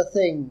unto the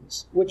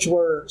things which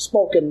were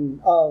spoken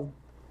of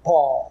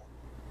Paul.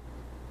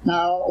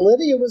 Now,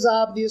 Lydia was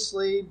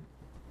obviously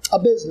a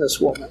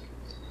businesswoman.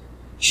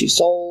 She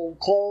sold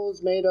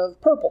clothes made of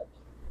purple.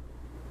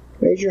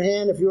 Raise your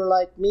hand if you were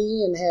like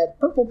me and had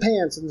purple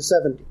pants in the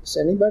 70s.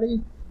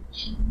 Anybody?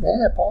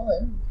 Yeah,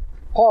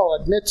 Paul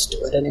admits to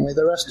it anyway,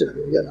 the rest of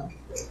you, you know.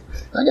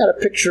 I got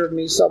a picture of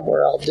me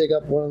somewhere. I'll dig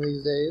up one of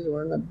these days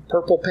wearing the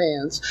purple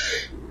pants.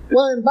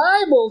 Well, in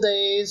Bible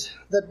days,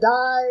 the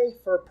dye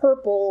for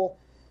purple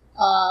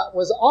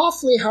was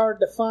awfully hard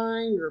to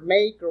find or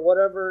make or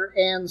whatever,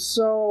 and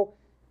so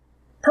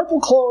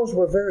purple clothes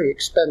were very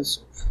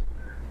expensive.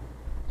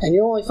 And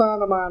you only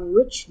found them on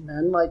rich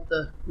men, like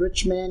the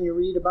rich man you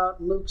read about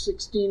in Luke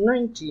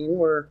 16:19,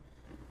 where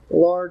the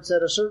Lord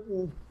said a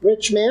certain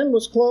rich man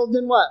was clothed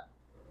in what?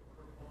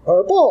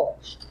 Purple.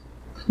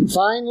 And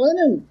fine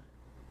linen.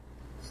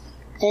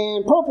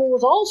 And purple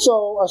was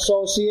also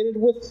associated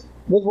with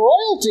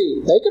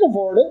royalty. They could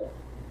afford it.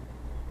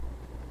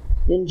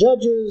 In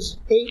Judges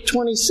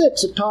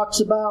 8:26, it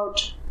talks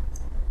about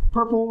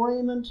purple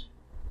raiment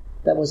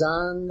that was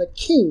on the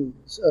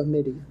kings of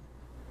Midian.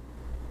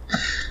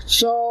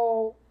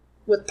 So,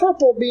 with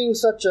purple being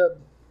such a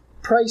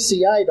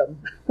pricey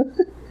item,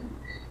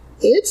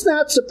 It's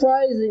not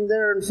surprising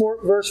there in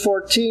verse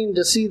 14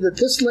 to see that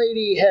this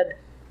lady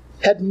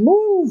had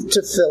moved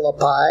to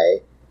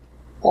Philippi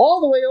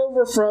all the way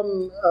over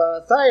from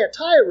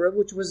Thyatira,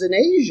 which was in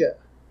Asia.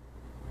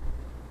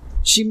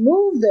 She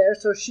moved there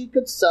so she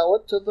could sell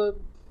it to the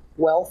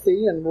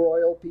wealthy and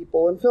royal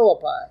people in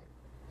Philippi.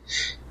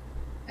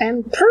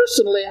 And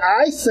personally,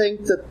 I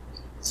think that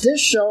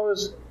this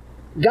shows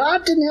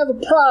God didn't have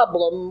a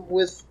problem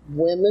with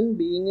women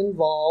being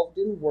involved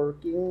in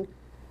working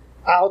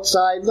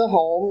outside the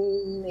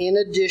home in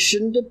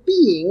addition to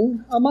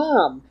being a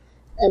mom.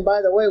 And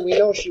by the way, we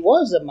know she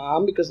was a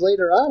mom because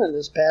later on in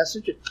this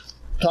passage it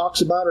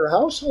talks about her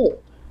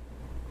household.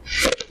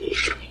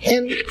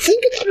 And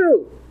think it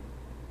through.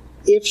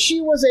 If she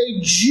was a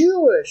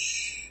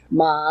Jewish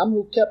mom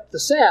who kept the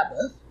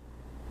Sabbath,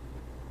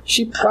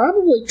 she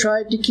probably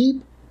tried to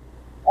keep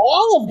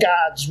all of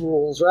God's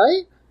rules,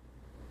 right?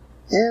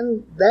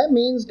 And that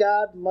means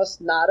God must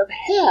not have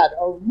had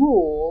a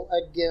rule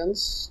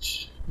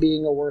against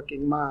being a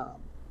working mom.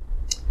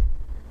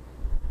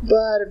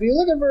 But if you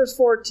look at verse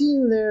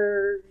 14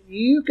 there,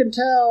 you can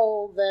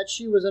tell that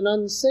she was an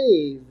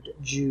unsaved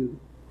Jew.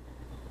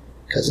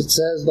 Because it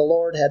says the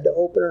Lord had to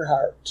open her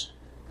heart.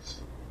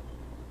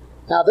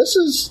 Now this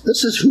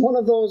is one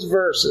of those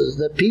verses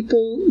that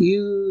people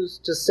use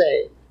to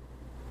say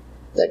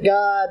that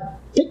God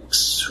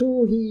picks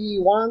who he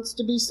wants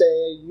to be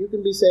saved. You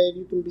can be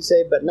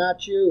saved, but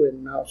not you,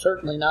 and no,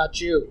 certainly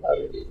not you.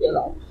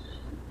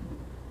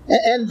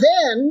 And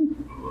then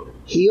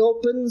he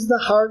opens the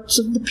hearts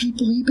of the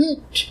people he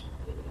picked.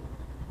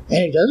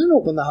 And he doesn't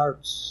open the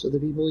hearts of the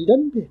people he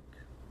doesn't pick.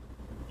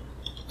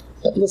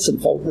 But listen,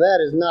 folks,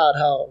 that is not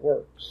how it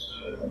works.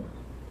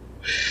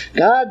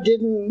 God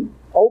didn't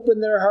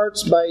open their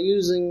hearts by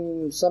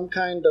using some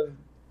kind of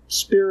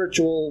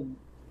spiritual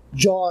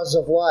jaws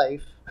of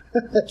life.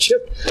 Did you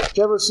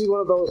ever see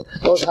one of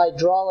those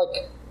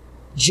hydraulic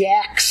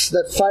jacks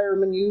that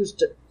firemen use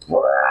to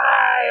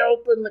pry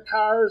open the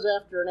cars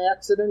after an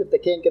accident if they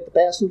can't get the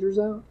passengers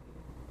out?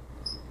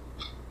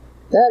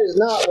 That is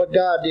not what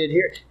God did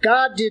here.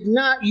 God did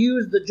not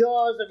use the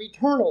jaws of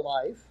eternal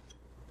life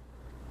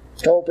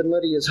to open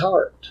Lydia's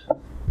heart.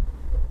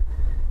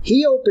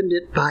 He opened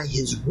it by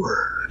his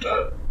word.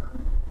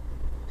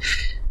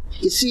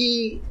 You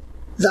see,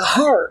 the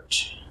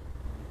heart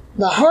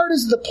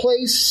is the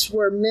place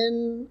where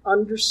men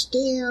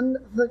understand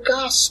the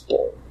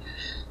gospel.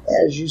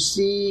 As you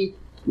see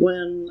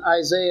when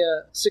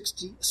Isaiah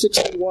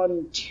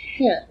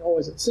 61:10,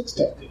 is it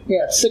 6:10?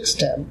 Yeah,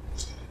 6:10.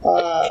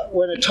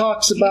 When it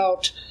talks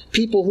about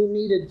people who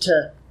needed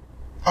to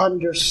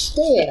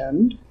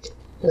understand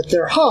with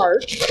their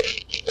heart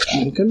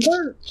and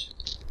convert.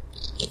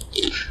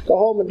 Go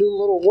home and do a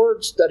little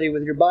word study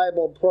with your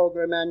Bible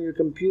program on your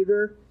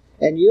computer,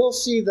 and you'll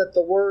see that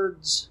the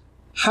words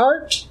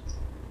heart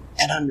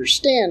and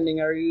understanding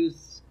are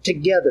used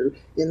together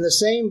in the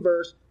same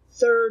verse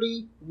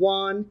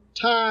 31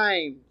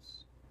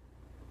 times.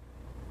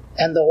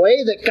 And the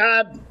way that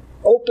God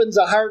opens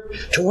a heart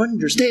to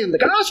understand the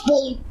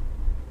gospel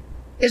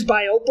is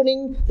by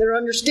opening their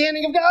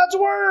understanding of God's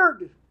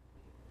word.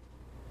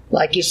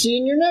 Like you see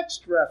in your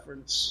next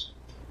reference.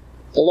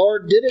 The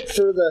Lord did it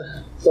for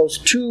those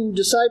two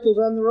disciples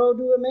on the road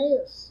to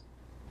Emmaus.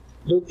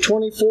 Luke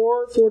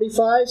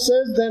 24:45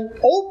 says, "Then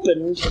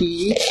opened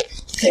he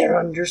their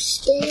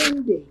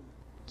understanding."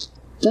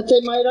 That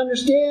they might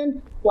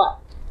understand what?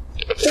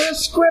 The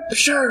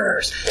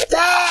Scriptures.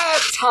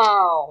 That's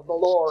how the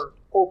Lord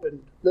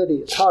opened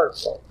Lydia's heart,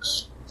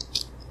 folks.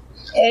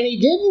 And he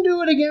didn't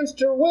do it against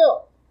her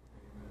will.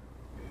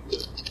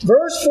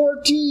 Verse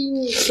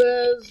 14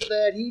 says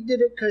that he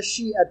did it because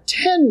she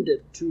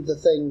attended to the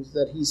things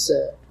that he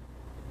said.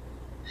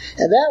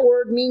 And that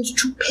word means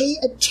to pay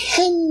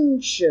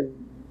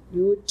attention.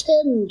 You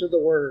attend to the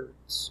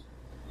words.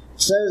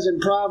 It says in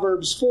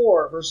Proverbs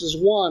 4, verses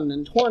 1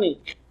 and 20,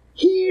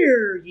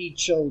 "Hear, ye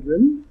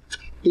children,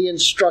 the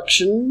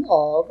instruction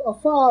of a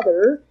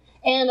father,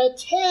 and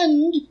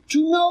attend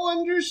to no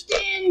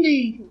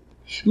understanding.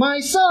 My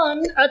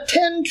son,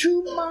 attend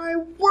to my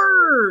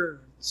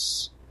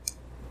words."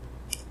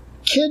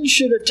 Kids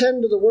should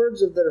attend to the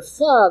words of their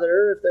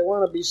father if they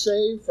want to be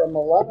saved from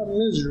a lot of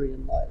misery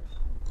in life.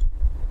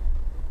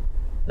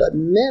 But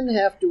men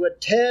have to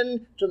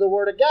attend to the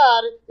Word of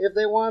God if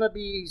they want to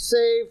be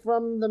saved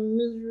from the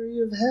misery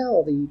of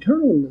hell, the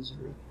eternal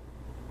misery.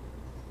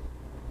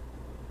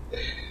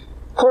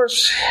 Of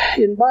course,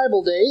 in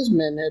Bible days,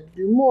 men had to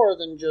do more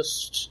than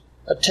just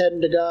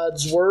attend to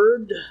God's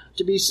Word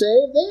to be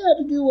saved. They had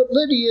to do what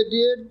Lydia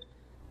did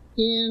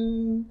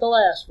in the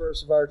last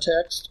verse of our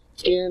text,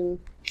 in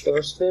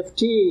verse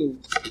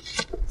 15.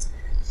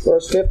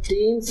 Verse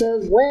 15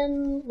 says,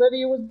 "When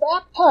Lydia was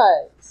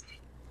baptized,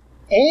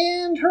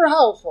 and her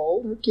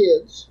household, her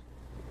kids,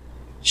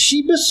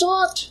 she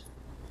besought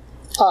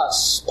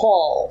us,"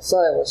 Paul,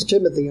 Silas,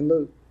 Timothy, and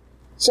Luke,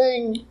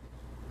 saying,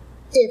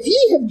 "If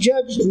ye have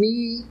judged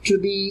me to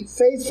be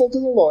faithful to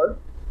the Lord,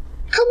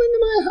 come into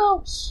my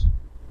house,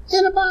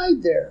 and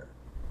abide there.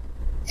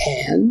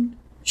 And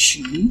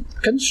she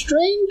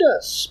constrained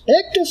us,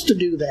 begged us to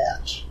do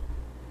that.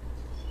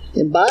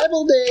 In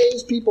Bible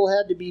days, people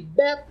had to be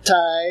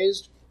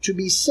baptized to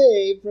be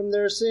saved from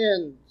their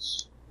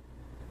sins.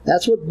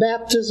 That's what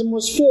baptism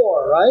was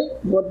for, right?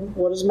 What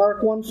does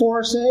Mark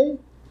 1:4 say?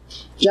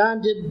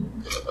 John did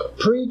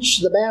preach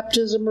the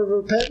baptism of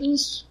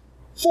repentance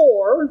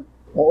for,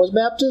 what was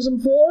baptism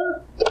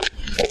for?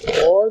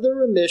 For the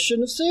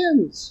remission of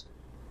sins.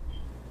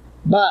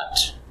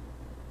 But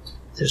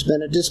there's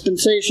been a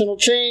dispensational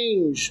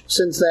change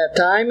since that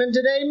time, and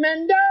today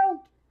men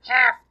don't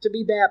have to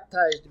be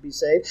baptized to be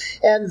saved.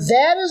 And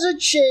that is a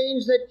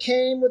change that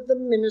came with the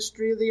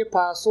ministry of the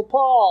Apostle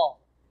Paul.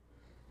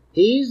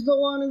 He's the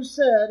one who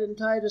said in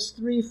Titus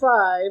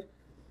 3:5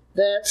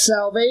 that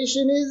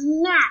salvation is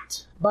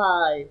not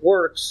by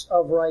works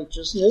of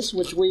righteousness,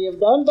 which we have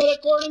done, but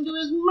according to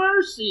his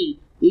mercy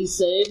he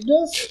saved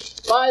us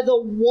by the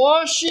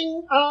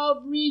washing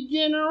of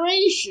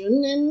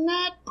regeneration and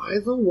not by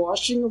the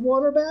washing of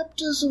water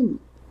baptism.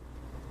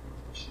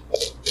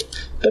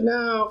 But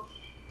now,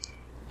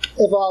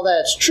 if all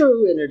that's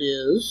true, and it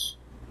is,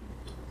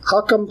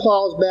 how come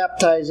Paul's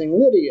baptizing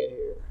Lydia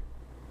here?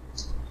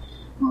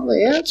 Well,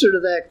 the answer to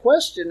that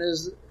question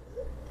is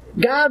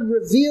God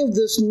revealed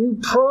this new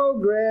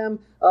program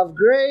of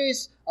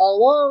grace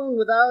alone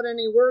without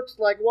any works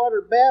like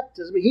water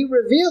baptism. He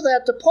revealed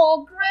that to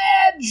Paul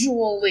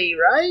gradually,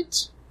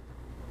 right?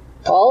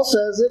 Paul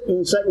says it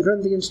in 2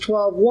 Corinthians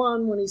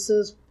 12:1 when he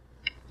says,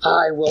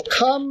 I will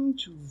come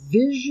to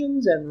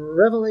visions and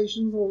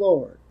revelations of the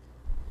Lord.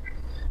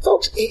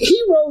 Folks,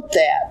 he wrote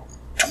that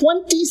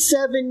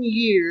 27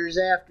 years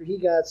after he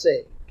got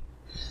saved.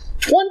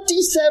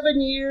 27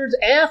 years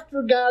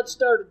after God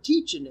started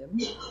teaching him,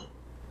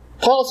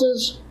 Paul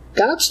says,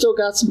 God's still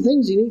got some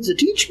things he needs to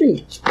teach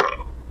me.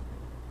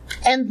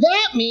 And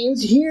that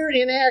means here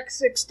in Acts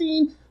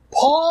 16,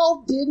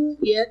 Paul didn't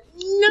yet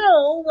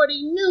know what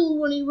he knew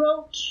when he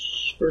wrote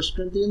 1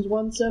 Corinthians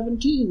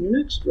 1:17, your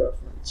next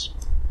reference.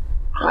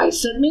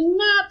 Christ sent me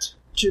not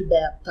to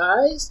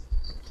baptize,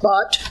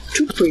 but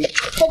to preach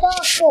the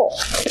gospel.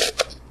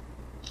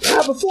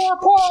 Now, before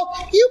Paul,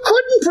 you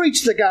couldn't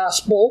preach the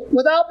gospel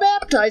without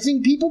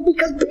baptizing people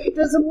because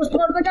baptism was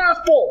part of the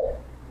gospel.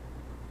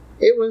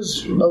 It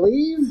was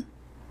believe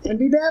and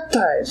be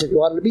baptized if you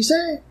wanted to be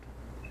saved.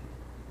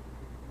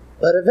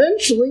 But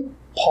eventually,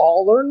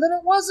 Paul learned that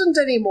it wasn't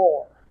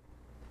anymore.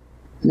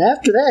 And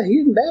after that, he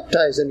didn't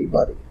baptize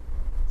anybody.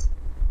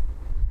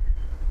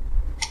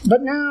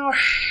 But now,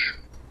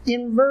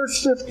 in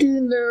verse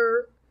 15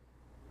 there,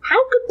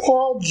 how could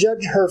Paul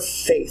judge her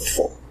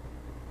faithful?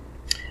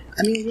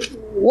 I mean,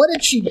 what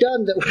had she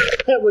done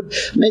that would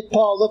make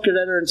Paul look at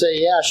her and say,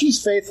 yeah,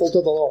 she's faithful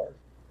to the Lord?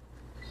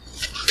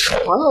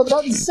 Well, it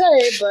doesn't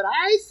say, but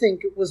I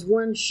think it was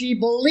when she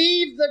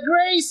believed the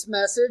grace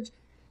message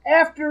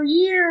after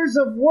years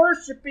of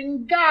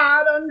worshiping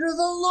God under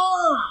the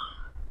law.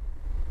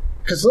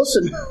 Because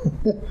listen,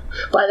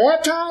 by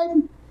that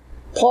time,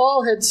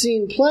 Paul had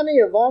seen plenty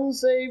of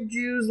unsaved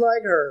Jews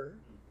like her,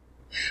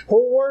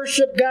 who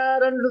worshiped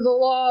God under the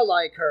law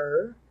like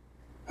her,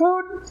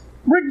 who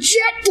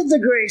rejected the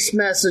grace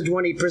message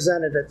when he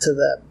presented it to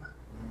them.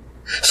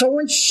 So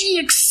when she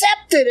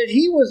accepted it,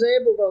 he was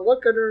able to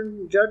look at her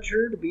and judge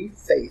her to be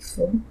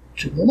faithful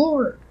to the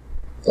Lord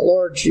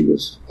she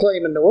was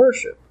claiming to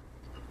worship.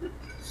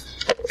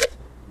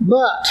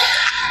 But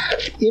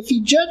if he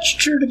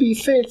judged her to be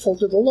faithful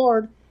to the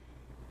Lord,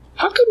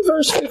 how come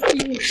verse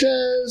 15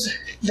 says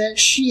that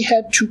she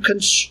had to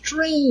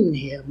constrain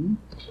him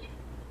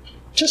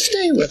to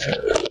stay with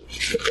her?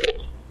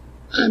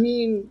 I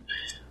mean,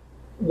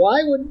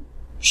 why would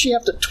she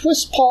have to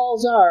twist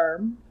Paul's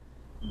arm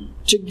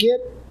to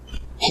get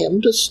him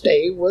to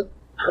stay with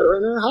her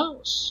in her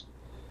house?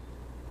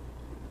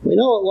 We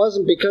know it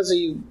wasn't because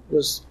he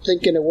was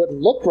thinking it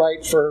wouldn't look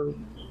right for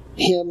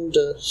him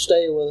to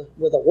stay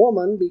with a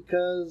woman,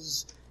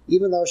 because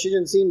even though she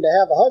didn't seem to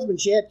have a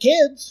husband, she had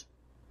kids.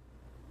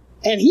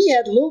 And he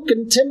had Luke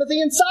and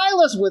Timothy and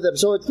Silas with him,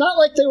 so it's not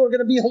like they were going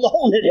to be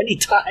alone at any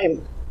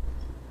time.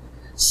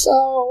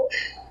 So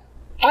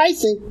I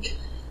think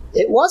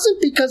it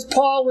wasn't because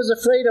Paul was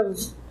afraid of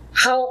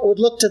how it would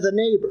look to the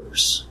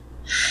neighbors.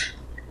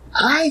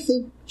 I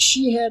think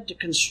she had to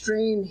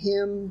constrain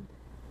him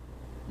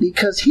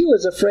because he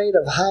was afraid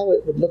of how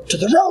it would look to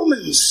the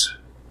Romans.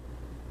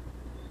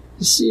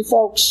 You see,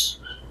 folks,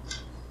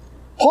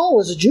 Paul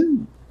was a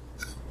Jew,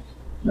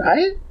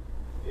 right?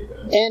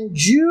 And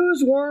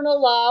Jews weren't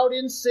allowed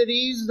in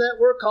cities that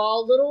were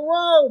called Little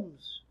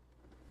Romes.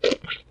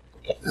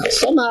 Now,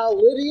 somehow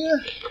Lydia,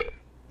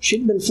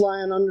 she'd been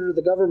flying under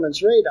the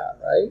government's radar,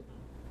 right?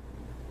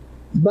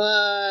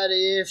 But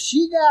if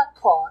she got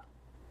caught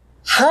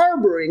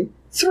harboring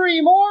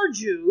 3 more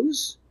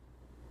Jews,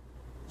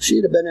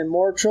 she'd have been in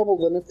more trouble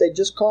than if they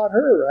just caught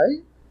her,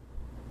 right?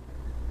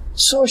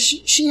 So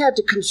she had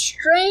to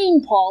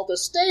constrain Paul to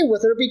stay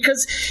with her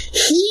because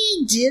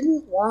he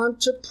didn't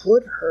want to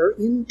put her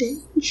in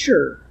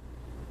danger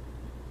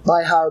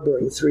by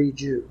harboring 3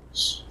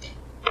 Jews.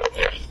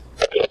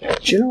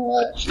 But you know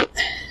what?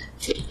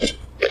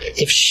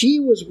 If she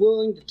was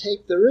willing to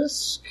take the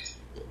risk,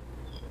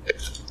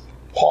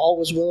 Paul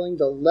was willing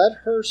to let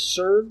her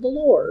serve the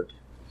Lord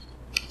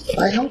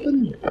by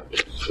helping him.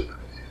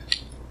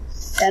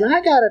 And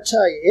I got to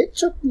tell you, it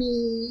took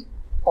me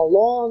a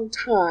long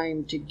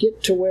time to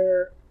get to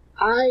where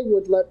I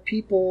would let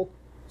people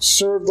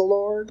serve the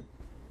Lord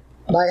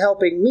by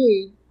helping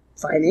me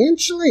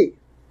financially.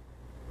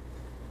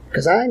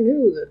 Because I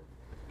knew that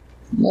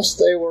unless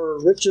they were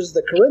rich as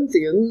the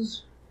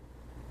Corinthians,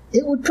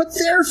 it would put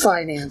their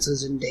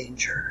finances in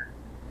danger.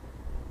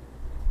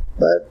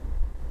 But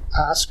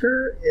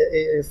Oscar,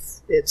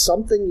 if it's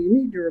something you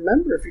need to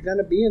remember if you're going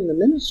to be in the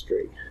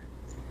ministry,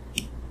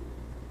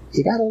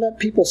 you got to let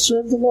people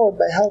serve the Lord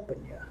by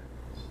helping you.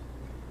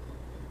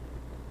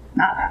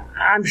 Now,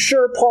 I'm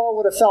sure Paul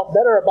would have felt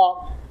better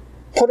about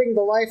putting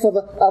the life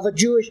of a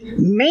Jewish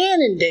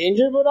man in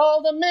danger, but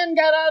all the men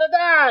got out of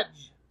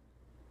Dodge.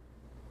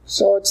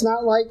 So it's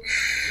not like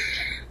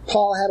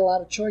Paul had a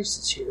lot of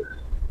choices here.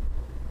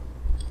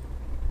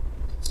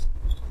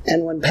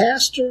 And when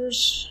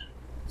pastors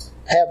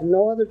have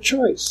no other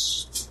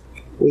choice,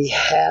 we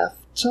have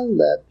to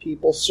let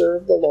people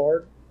serve the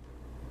Lord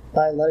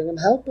by letting them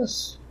help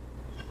us,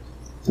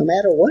 no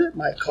matter what it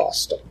might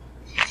cost them.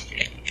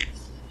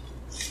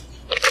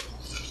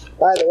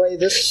 By the way,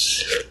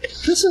 this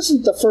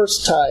isn't the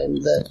first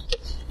time that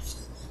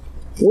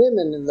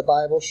women in the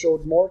Bible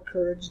showed more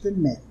courage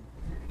than men.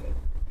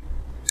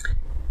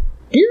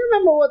 Do you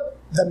remember what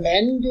the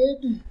men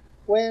did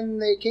when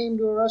they came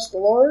to arrest the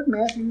Lord?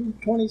 Matthew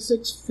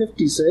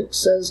 26:56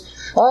 says,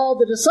 all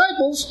the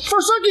disciples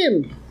forsook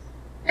him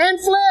and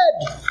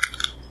fled.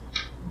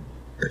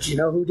 But you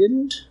know who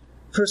didn't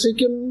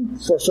forsake him?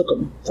 Forsook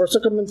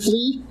him and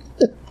flee?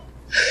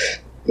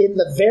 In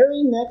the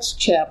very next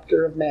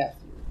chapter of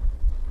Matthew,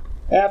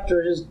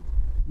 after his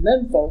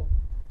menfolk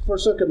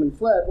forsook him and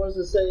fled, what does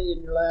it say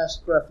in your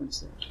last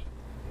reference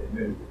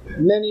there?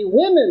 Many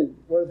women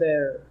were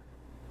there,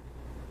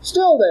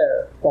 still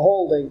there,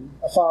 beholding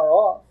afar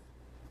off,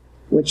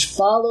 which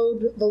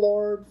followed the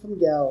Lord from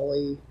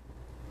Galilee,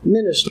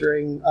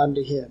 ministering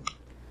unto him.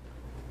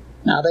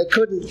 Now they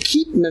couldn't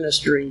keep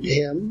ministering to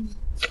him,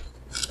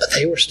 but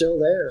they were still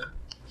there.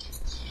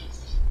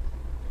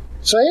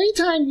 So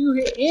anytime you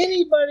hear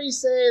anybody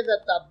say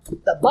that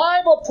the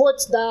Bible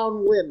puts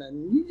down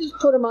women, you just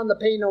put them on the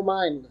pay no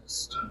mind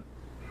list.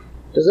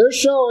 Because they're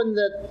showing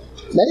that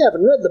they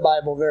haven't read the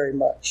Bible very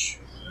much.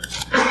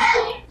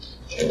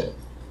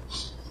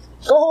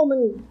 Go home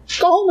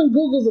and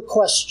Google the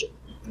question.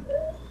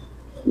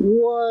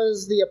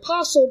 Was the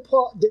Apostle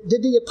Paul,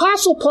 did the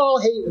Apostle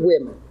Paul hate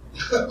women?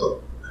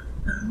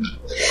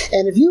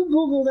 And if you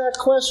Google that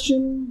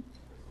question,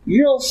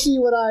 you'll see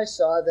what I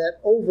saw, that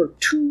over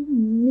 2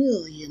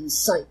 million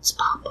sites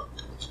pop up.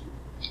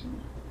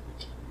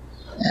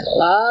 And a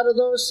lot of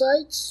those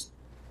sites,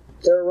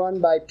 they're run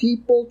by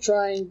people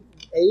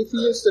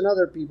atheists and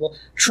other people,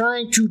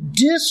 trying to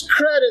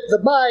discredit the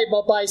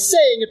Bible by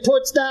saying it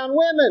puts down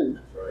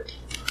women. Right.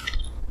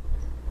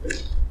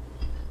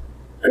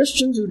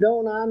 Christians who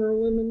don't honor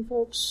women,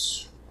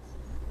 folks,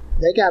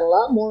 they got a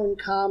lot more in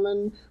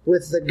common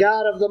with the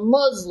God of the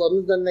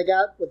Muslims than they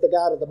got with the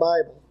God of the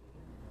Bible.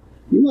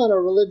 You want a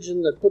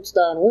religion that puts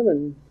down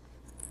women,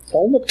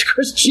 don't look to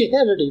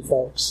Christianity,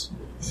 folks.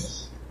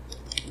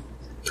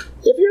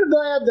 If you're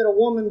glad that a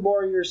woman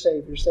bore your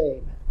Savior,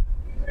 say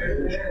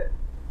amen.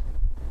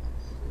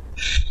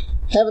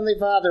 Heavenly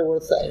Father, we're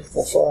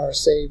thankful for our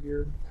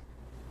Savior.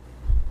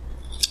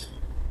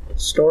 The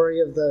story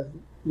of the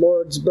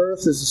Lord's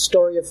birth is a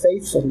story of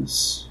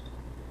faithfulness.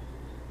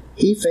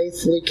 He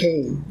faithfully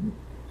came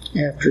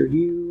after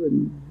you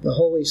and the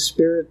Holy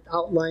Spirit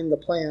outlined the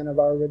plan of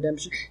our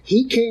redemption.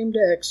 He came to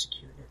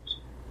execute it.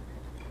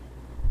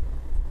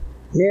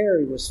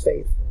 Mary was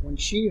faithful when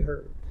she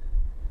heard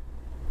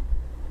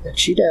that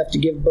she'd have to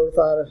give birth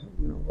out of,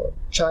 a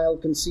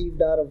child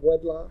conceived out of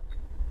wedlock.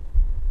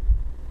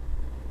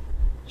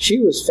 She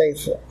was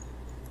faithful.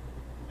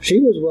 She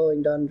was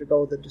willing to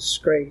undergo the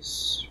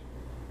disgrace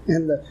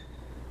and the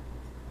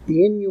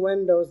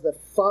innuendos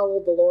that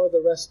followed the Lord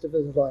the rest of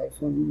his life.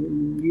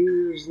 When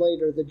years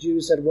later the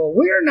Jews said, well,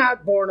 we're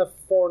not born of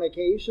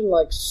fornication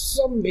like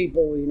some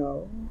people we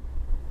know.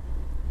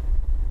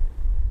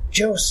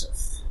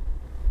 Joseph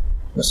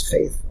was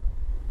faithful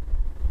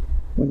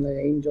when the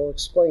angel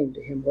explained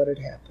to him what had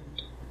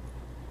happened.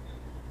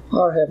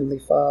 Our Heavenly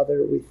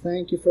Father, we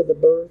thank you for the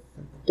birth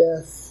and the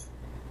death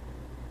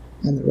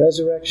and the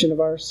resurrection of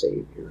our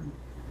Savior.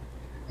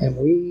 And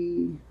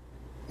we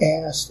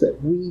ask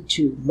that we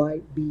too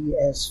might be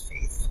as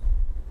faithful.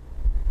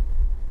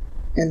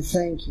 And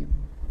thank him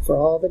for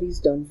all that he's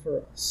done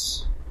for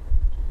us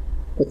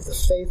with the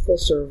faithful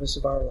service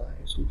of our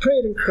lives. We pray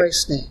it in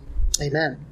Christ's name. Amen.